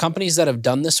companies that have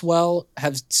done this well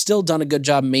have still done a good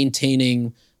job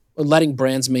maintaining or letting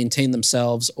brands maintain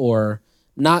themselves or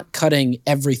not cutting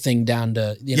everything down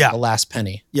to the last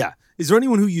penny. Yeah. Is there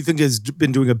anyone who you think has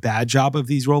been doing a bad job of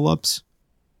these roll-ups?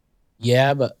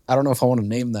 Yeah, but I don't know if I want to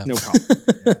name them. No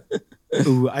problem.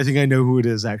 Ooh, I think I know who it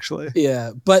is actually.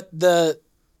 Yeah, but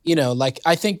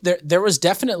I think there was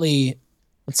definitely,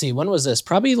 let's see, when was this?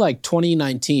 Probably like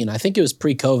 2019. I think it was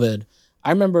pre-COVID. I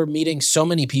remember meeting so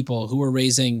many people who were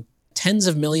raising tens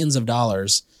of millions of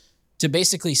dollars to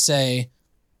basically say,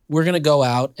 we're going to go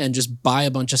out and just buy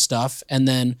a bunch of stuff. And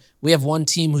then we have one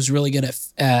team who's really good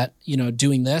at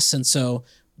doing this. And so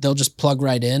they'll just plug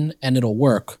right in and it'll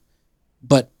work.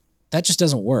 But that just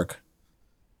doesn't work.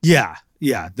 Yeah,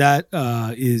 that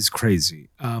is crazy.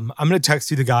 I'm gonna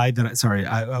text you the guy that as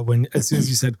soon as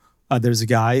you said there's a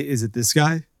guy, is it this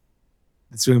guy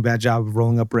that's doing a bad job of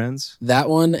rolling up brands? That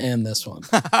one and this one.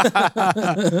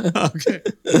 Okay,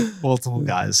 multiple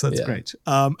guys. That's great.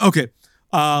 Okay,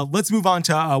 let's move on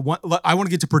to one. I want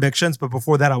to get to predictions, but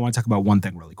before that, I want to talk about one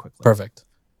thing really quickly. Perfect.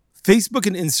 Facebook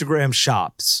and Instagram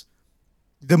shops.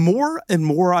 The more and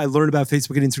more I learn about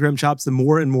Facebook and Instagram shops, the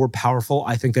more and more powerful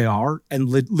I think they are. And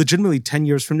legitimately 10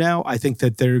 years from now, I think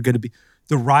that they're going to be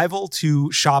the rival to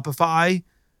Shopify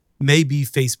may be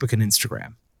Facebook and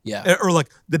Instagram. Yeah. Or like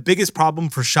the biggest problem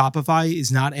for Shopify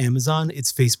is not Amazon,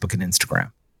 it's Facebook and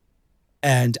Instagram.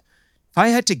 And if I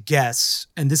had to guess,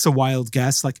 and this is a wild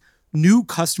guess, like new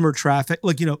customer traffic,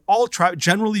 like,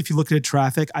 generally, if you look at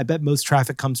traffic, I bet most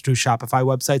traffic comes to Shopify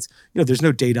websites. There's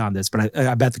no data on this, but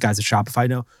I bet the guys at Shopify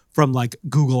know from like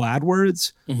Google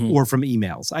AdWords or from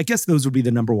emails. I guess those would be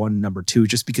the number one and number two,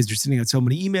 just because you're sitting on so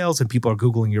many emails and people are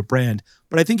Googling your brand.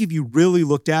 But I think if you really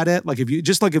looked at it, like if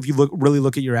you really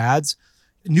look at your ads,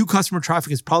 new customer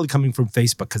traffic is probably coming from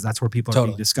Facebook because that's where people are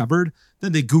being discovered.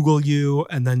 Then they Google you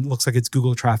and then it looks like it's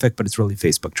Google traffic, but it's really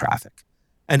Facebook traffic.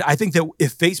 And I think that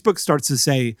if Facebook starts to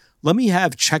say, let me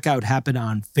have checkout happen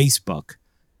on Facebook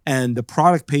and the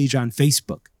product page on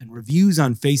Facebook and reviews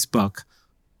on Facebook,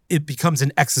 it becomes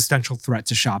an existential threat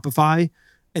to Shopify.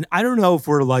 And I don't know if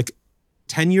we're like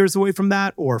 10 years away from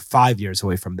that or 5 years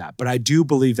away from that, but I do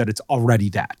believe that it's already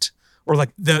that. Or like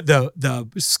the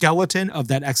skeleton of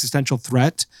that existential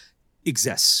threat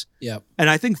exists. Yeah. And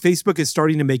I think Facebook is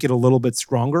starting to make it a little bit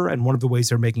stronger. And one of the ways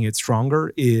they're making it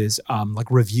stronger is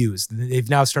like reviews. They've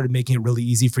now started making it really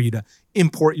easy for you to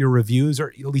import your reviews,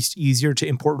 or at least easier to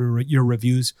import your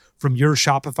reviews from your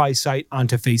Shopify site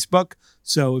onto Facebook.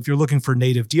 So if you're looking for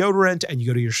native deodorant and you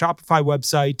go to your Shopify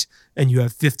website and you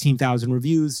have 15,000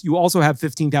 reviews, you also have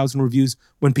 15,000 reviews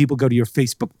when people go to your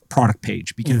Facebook product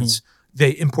page, because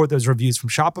they import those reviews from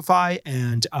Shopify,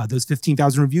 and those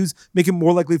 15,000 reviews make it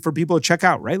more likely for people to check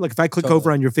out, right? Like if I click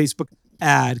over on your Facebook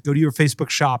ad, go to your Facebook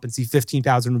shop and see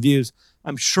 15,000 reviews,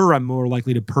 I'm sure I'm more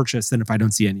likely to purchase than if I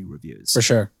don't see any reviews. For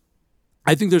sure.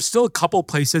 I think there's still a couple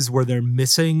places where they're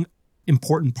missing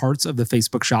important parts of the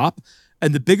Facebook shop.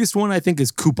 And the biggest one, I think, is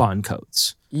coupon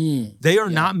codes. They are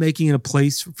not making it a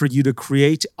place for you to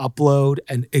create, upload,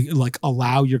 and like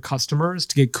allow your customers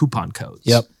to get coupon codes.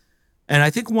 Yep. And I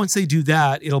think once they do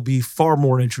that, it'll be far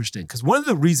more interesting. Because one of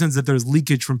the reasons that there's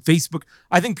leakage from Facebook,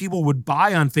 I think people would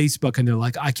buy on Facebook and they're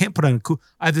like, I can't put on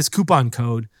I have this coupon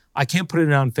code. I can't put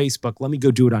it on Facebook. Let me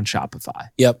go do it on Shopify.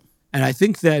 Yep. And I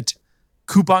think that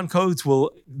coupon codes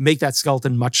will make that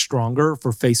skeleton much stronger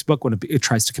for Facebook when it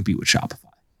tries to compete with Shopify.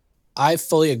 I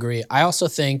fully agree. I also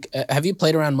think, have you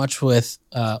played around much with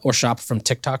or shopped from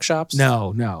TikTok shops?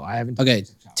 No, I haven't. Okay.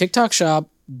 TikTok shop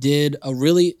did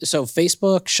so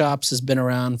Facebook shops has been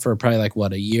around for probably like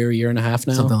what, a year and a half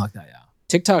now? Something like that, yeah.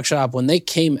 TikTok shop, when they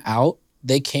came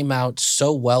out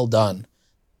so well done.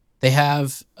 They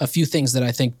have a few things that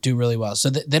I think do really well. So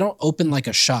they don't open like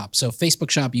a shop. So Facebook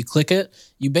shop, you click it,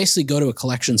 you basically go to a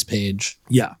collections page.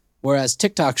 Yeah. Whereas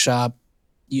TikTok shop,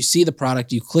 you see the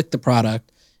product, you click the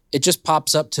product, it just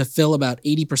pops up to fill about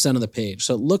 80% of the page.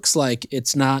 So it looks like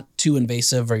it's not too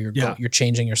invasive, or you're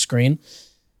changing your screen.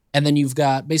 And then you've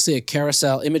got basically a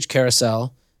carousel, image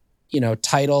carousel,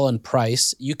 title and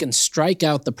price. You can strike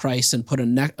out the price and put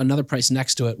another price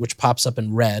next to it, which pops up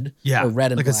in red. Yeah, or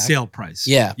red and like black. A sale price.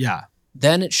 Yeah. Yeah.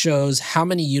 Then it shows how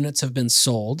many units have been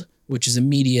sold, which is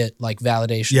immediate like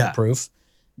validation and proof.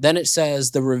 Then it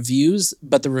says the reviews,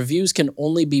 but the reviews can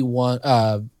only be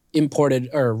imported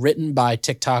or written by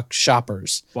TikTok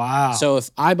shoppers. Wow. So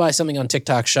if I buy something on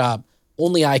TikTok shop,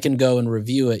 only I can go and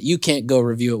review it. You can't go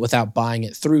review it without buying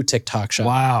it through TikTok shop.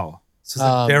 Wow. So it's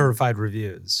like verified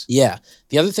reviews. Yeah.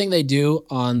 The other thing they do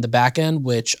on the back end,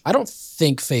 which I don't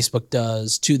think Facebook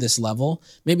does to this level,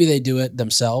 maybe they do it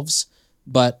themselves,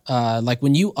 but like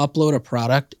when you upload a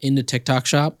product into TikTok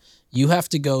shop, you have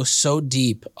to go so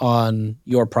deep on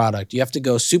your product. You have to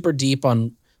go super deep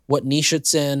on what niche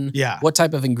it's in, what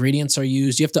type of ingredients are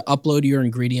used. You have to upload your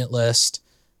ingredient list.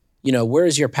 Where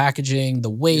is your packaging, the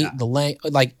weight, the length,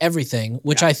 like everything,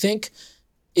 which I think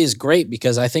is great,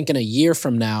 because I think in a year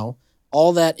from now,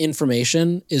 all that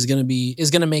information is going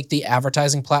to make the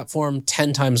advertising platform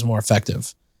 10 times more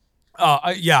effective.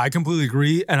 I completely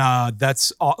agree. And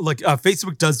that's like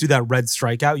Facebook does do that red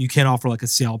strikeout. You can't offer like a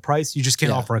sale price. You just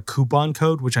can't offer a coupon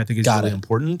code, which I think is really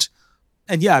important.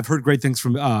 And I've heard great things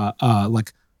from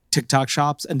like TikTok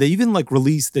shops, and they even like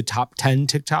release the top 10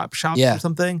 TikTok shops or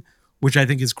something, which I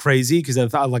think is crazy, because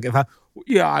if I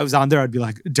was on there, I'd be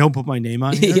like, don't put my name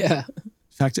on here.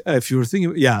 In fact, if you were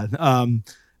thinking, and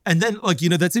then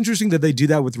that's interesting that they do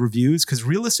that with reviews because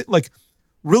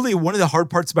really one of the hard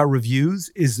parts about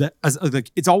reviews is that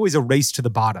it's always a race to the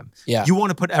bottom. Yeah. You want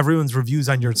to put everyone's reviews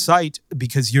on your site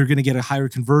because you're going to get a higher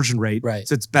conversion rate. Right.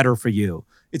 So it's better for you.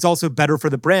 It's also better for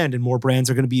the brand and more brands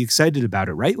are going to be excited about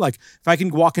it, right? Like if I can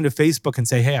walk into Facebook and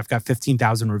say, hey, I've got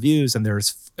 15,000 reviews and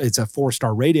it's a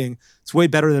 4-star rating, it's way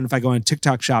better than if I go on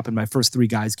TikTok shop and my first 3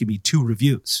 guys give me 2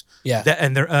 reviews. Yeah.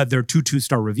 And they're 2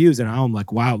 2-star reviews. And I'm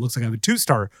like, wow, it looks like I have a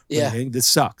 2-star rating. This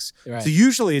sucks. Right. So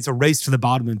usually it's a race to the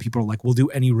bottom and people are like, we'll do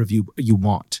any review you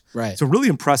want. Right. So really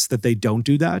impressed that they don't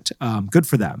do that. Good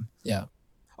for them. Yeah.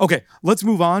 Okay, let's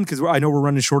move on because I know we're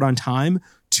running short on time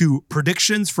to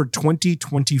predictions for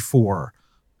 2024.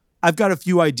 I've got a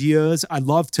few ideas. I'd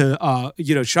love to,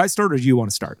 should I start or do you want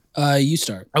to start? You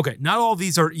start. Okay, not all of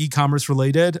these are e-commerce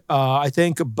related, I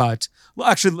think, but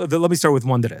actually, let me start with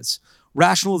one that is.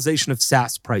 Rationalization of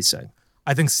SaaS pricing.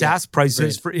 I think SaaS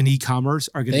prices in e-commerce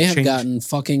are going to change. They have gotten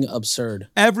fucking absurd.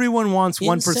 Everyone wants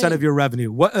 1% of your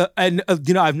revenue.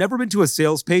 I've never been to a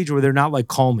sales page where they're not like,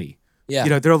 call me.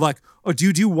 Yeah. They're like, oh, do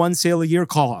you do 1 sale a year?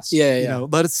 Call us. Yeah.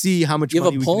 Let us see how much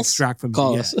money we can extract from you.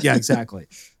 Call us. Yeah, exactly.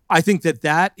 I think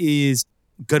that is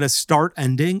going to start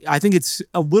ending. I think it's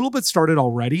a little bit started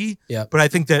already. Yeah. But I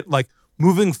think that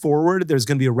moving forward, there's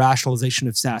going to be a rationalization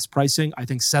of SaaS pricing. I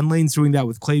think SendLane's doing that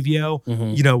with Klaviyo.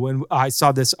 Mm-hmm. When I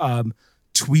saw this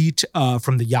tweet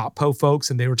from the Yotpo folks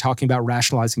and they were talking about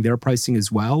rationalizing their pricing as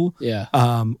well. Yeah.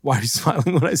 Why are you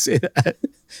smiling when I say that?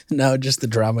 No, just the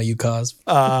drama you cause.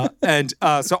 So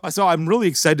I'm really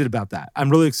excited about that. I'm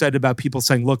really excited about people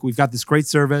saying, look, we've got this great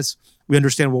service. We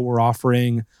understand what we're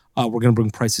offering. We're going to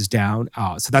bring prices down.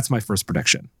 So that's my first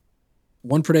prediction.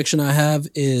 One prediction I have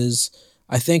is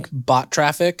I think bot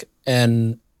traffic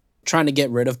and trying to get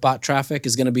rid of bot traffic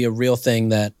is going to be a real thing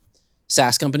that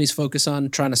SaaS companies focus on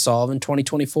trying to solve in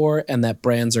 2024 and that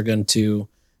brands are going to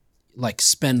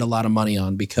spend a lot of money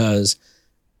on because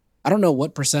I don't know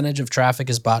what percentage of traffic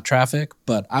is bot traffic,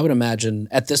 but I would imagine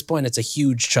at this point it's a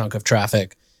huge chunk of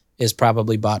traffic is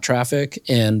probably bot traffic.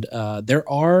 And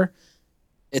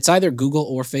it's either Google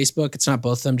or Facebook. It's not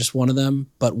both of them, just one of them.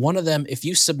 But one of them, if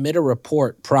you submit a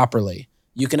report properly,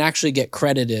 you can actually get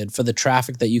credited for the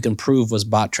traffic that you can prove was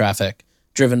bot traffic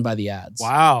driven by the ads.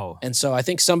 Wow. And so I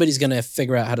think somebody's going to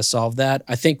figure out how to solve that.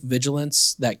 I think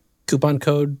Vigilance, that coupon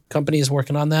code company, is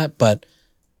working on that, but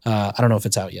I don't know if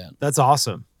it's out yet. That's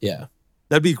awesome. Yeah.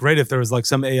 That'd be great if there was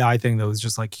some AI thing that was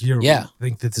just here. Yeah. We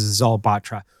think that this is all bot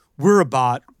traffic. We're a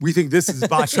bot. We think this is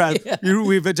bot traffic. Yeah.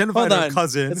 We've identified our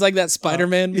cousin. It's like that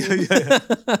Spider-Man movie. Yeah.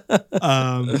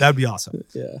 That'd be awesome.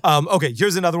 Yeah. Okay,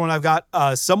 here's another one I've got.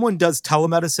 Someone does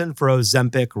telemedicine for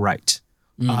Ozempic right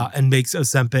and makes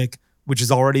Ozempic, which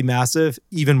is already massive,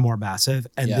 even more massive.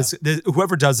 And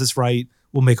whoever does this right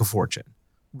will make a fortune.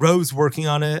 Rove's working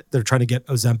on it. They're trying to get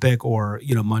Ozempic or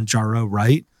Mounjaro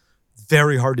right.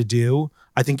 Very hard to do.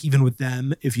 I think even with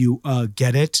them, if you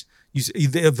get it,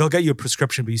 they'll get you a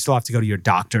prescription, but you still have to go to your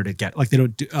doctor to get. They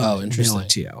don't mail it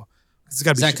to you. Is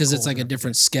that because it's a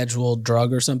different scheduled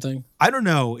drug or something? I don't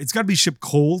know. It's got to be shipped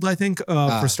cold, I think,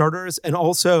 for starters. And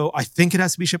also, I think it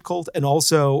has to be shipped cold. And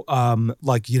also,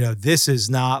 this is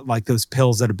not those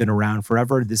pills that have been around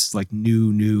forever. This is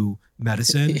new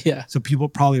medicine. Yeah. So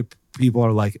people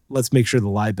are like, let's make sure the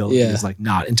liability is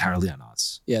not entirely on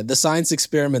us. Yeah. The science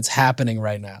experiment's happening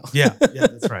right now. Yeah,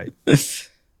 that's right.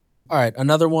 All right.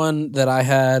 Another one that I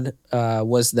had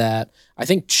was that I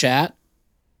think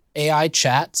AI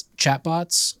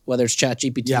chatbots, whether it's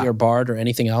ChatGPT or Bard or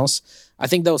anything else, I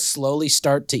think they'll slowly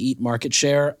start to eat market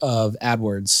share of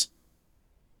AdWords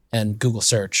and Google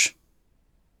search.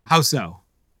 How so?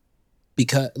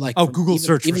 Because Google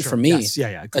search even for me. Yes.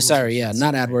 Yeah.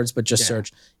 Not AdWords, but just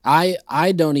search.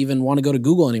 I don't even want to go to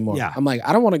Google anymore. Yeah. I'm like,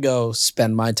 I don't want to go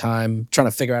spend my time trying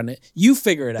to figure out it. You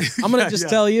figure it out. I'm gonna just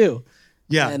tell you.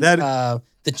 Yeah. And, do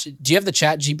you have the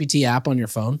ChatGPT app on your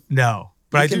phone? No,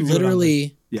 but you I can do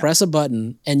literally press a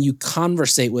button and you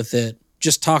conversate with it.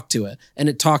 Just talk to it, and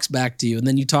it talks back to you, and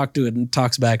then you talk to it, and it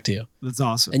talks back to you. That's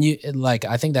awesome. And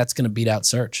I think that's going to beat out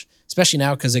search, especially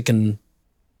now because it can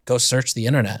go search the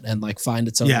internet and find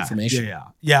its own information.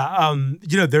 Yeah.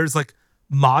 There's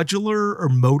modular or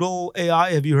modal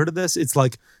AI. Have you heard of this? It's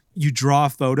you draw a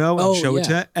photo and show it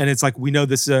to it, and it's we know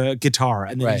this is a guitar,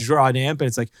 and then you draw an amp, and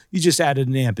it's you just added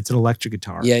an amp. It's an electric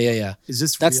guitar. Yeah. Is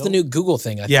that's real? the new Google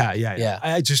thing? I think. Yeah.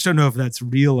 I just don't know if that's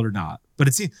real or not. But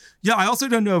it's I also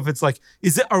don't know if it's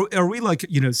are we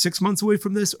 6 months away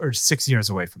from this or 6 years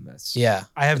away from this? Yeah,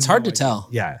 it's hard to tell.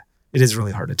 Yeah, it is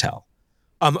really hard to tell.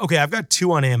 Okay, I've got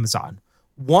 2 on Amazon.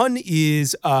 One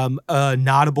is a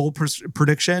notable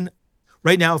prediction.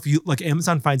 right now, if you like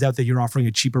Amazon finds out that you're offering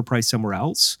a cheaper price somewhere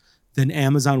else, then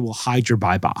Amazon will hide your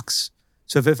buy box.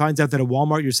 So if it finds out that at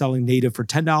Walmart you're selling native for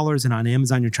 $10 and on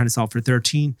Amazon you're trying to sell it for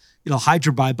 $13, it'll hide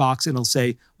your buy box and it'll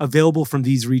say available from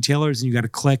these retailers, and you got to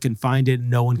click and find it, and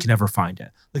no one can ever find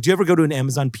it. Like, do you ever go to an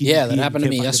Amazon PDP? Yeah, that happened to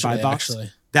me yesterday, actually.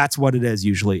 That's what it is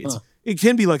usually. It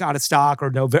can be like out of stock or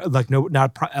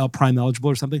not Prime eligible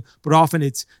or something, but often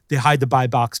they hide the buy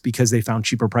box because they found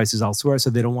cheaper prices elsewhere, so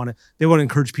they want to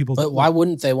encourage people. But why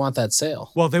wouldn't they want that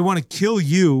sale? Well, they want to kill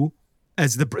you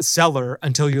as the seller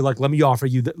until you're like, let me offer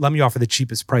the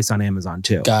cheapest price on Amazon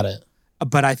too. Got it.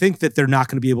 But I think that they're not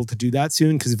going to be able to do that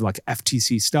soon because of like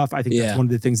FTC stuff. I think that's one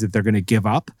of the things that they're going to give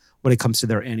up when it comes to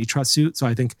their antitrust suit. So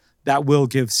I think that will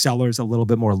give sellers a little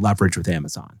bit more leverage with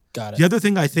Amazon. Got it. The other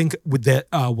thing I think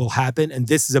will happen, and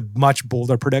this is a much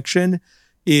bolder prediction,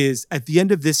 is at the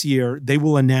end of this year, they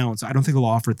will announce, I don't think they'll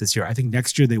offer it this year. I think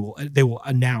next year they will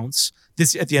announce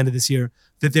this at the end of this year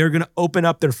that they're going to open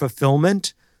up their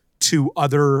fulfillment to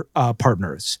other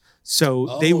partners.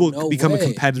 So they will become a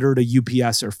competitor to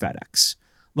UPS or FedEx,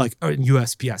 or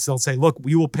USPS. They'll say, look,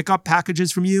 we will pick up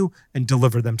packages from you and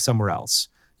deliver them somewhere else.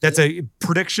 That's a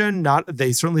prediction.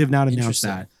 They certainly have not announced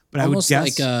that. But almost I would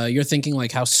guess like you're thinking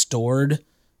like how Stored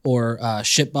or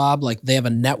ShipBob, like they have a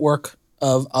network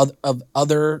of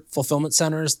other fulfillment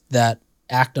centers that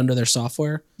act under their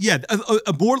software. Yeah,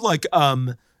 a more like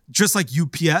just like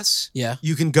UPS. Yeah,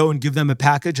 you can go and give them a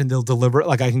package and they'll deliver it.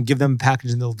 Like I can give them a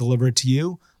package and they'll deliver it to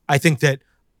you. I think that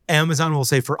Amazon will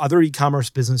say for other e-commerce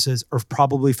businesses or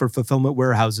probably for fulfillment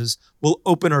warehouses, we'll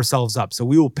open ourselves up. So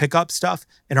we will pick up stuff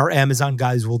and our Amazon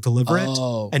guys will deliver it.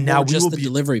 And now we will be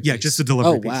delivery piece. Yeah, just the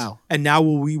delivery piece. Wow. And now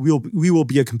we will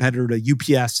be a competitor to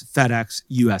UPS, FedEx,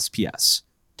 USPS.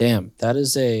 Damn,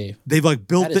 they've like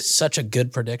built that is such a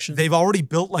good prediction. They've already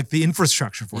built like the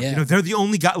infrastructure for it. Yeah. They're the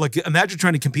only guy. Like imagine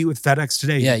trying to compete with FedEx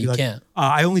today. Yeah, you can't.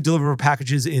 I only deliver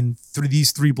packages in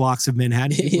these 3 blocks of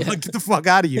Manhattan. Yeah. Like, get the fuck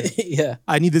out of here. Yeah.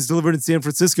 I need this delivered in San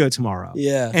Francisco tomorrow.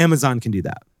 Yeah. Amazon can do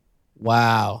that.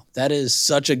 Wow. That is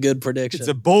such a good prediction. It's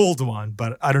a bold one,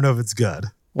 but I don't know if it's good.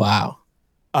 Wow.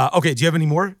 Okay. Do you have any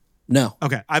more? No.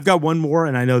 Okay. I've got one more,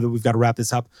 and I know that we've got to wrap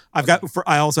this up.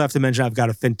 I also have to mention I've got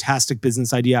a fantastic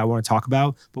business idea I want to talk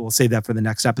about, but we'll save that for the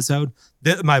next episode.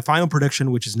 My final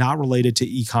prediction, which is not related to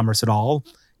e-commerce at all,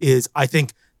 is I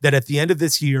think that at the end of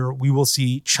this year, we will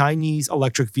see Chinese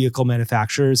electric vehicle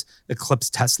manufacturers eclipse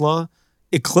Tesla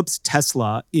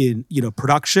in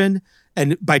production,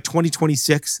 and by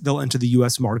 2026 they'll enter the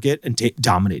U.S. market and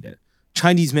dominate it.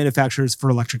 Chinese manufacturers for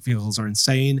electric vehicles are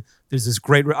insane. There's this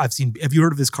great, have you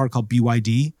heard of this car called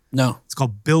BYD? No. It's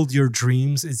called Build Your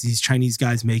Dreams. It's these Chinese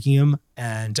guys making them,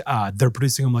 and they're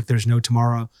producing them like there's no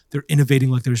tomorrow. They're innovating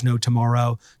like there's no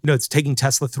tomorrow. It's taking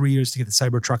Tesla 3 years to get the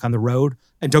Cybertruck on the road.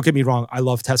 And don't get me wrong, I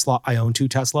love Tesla. I own 2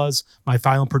 Teslas. My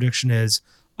final prediction is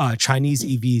Chinese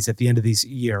EVs at the end of this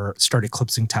year start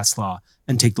eclipsing Tesla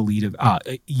and take the lead of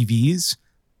EVs.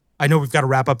 I know we've got to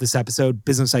wrap up this episode.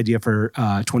 Business idea for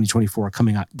 2024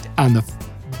 coming out on the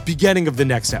beginning of the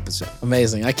next episode.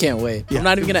 Amazing. I can't wait. Yeah, I'm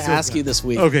not even going to ask you this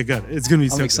week. Okay, good. It's going to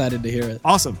be I'm excited to hear it.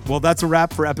 Awesome. Well, that's a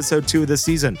wrap for episode 2 of this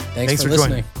season. Thanks for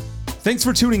listening. Thanks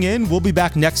for tuning in. We'll be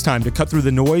back next time to cut through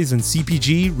the noise in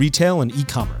CPG, retail, and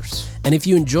e-commerce. And if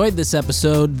you enjoyed this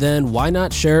episode, then why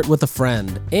not share it with a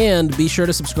friend? And be sure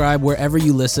to subscribe wherever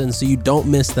you listen so you don't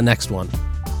miss the next one.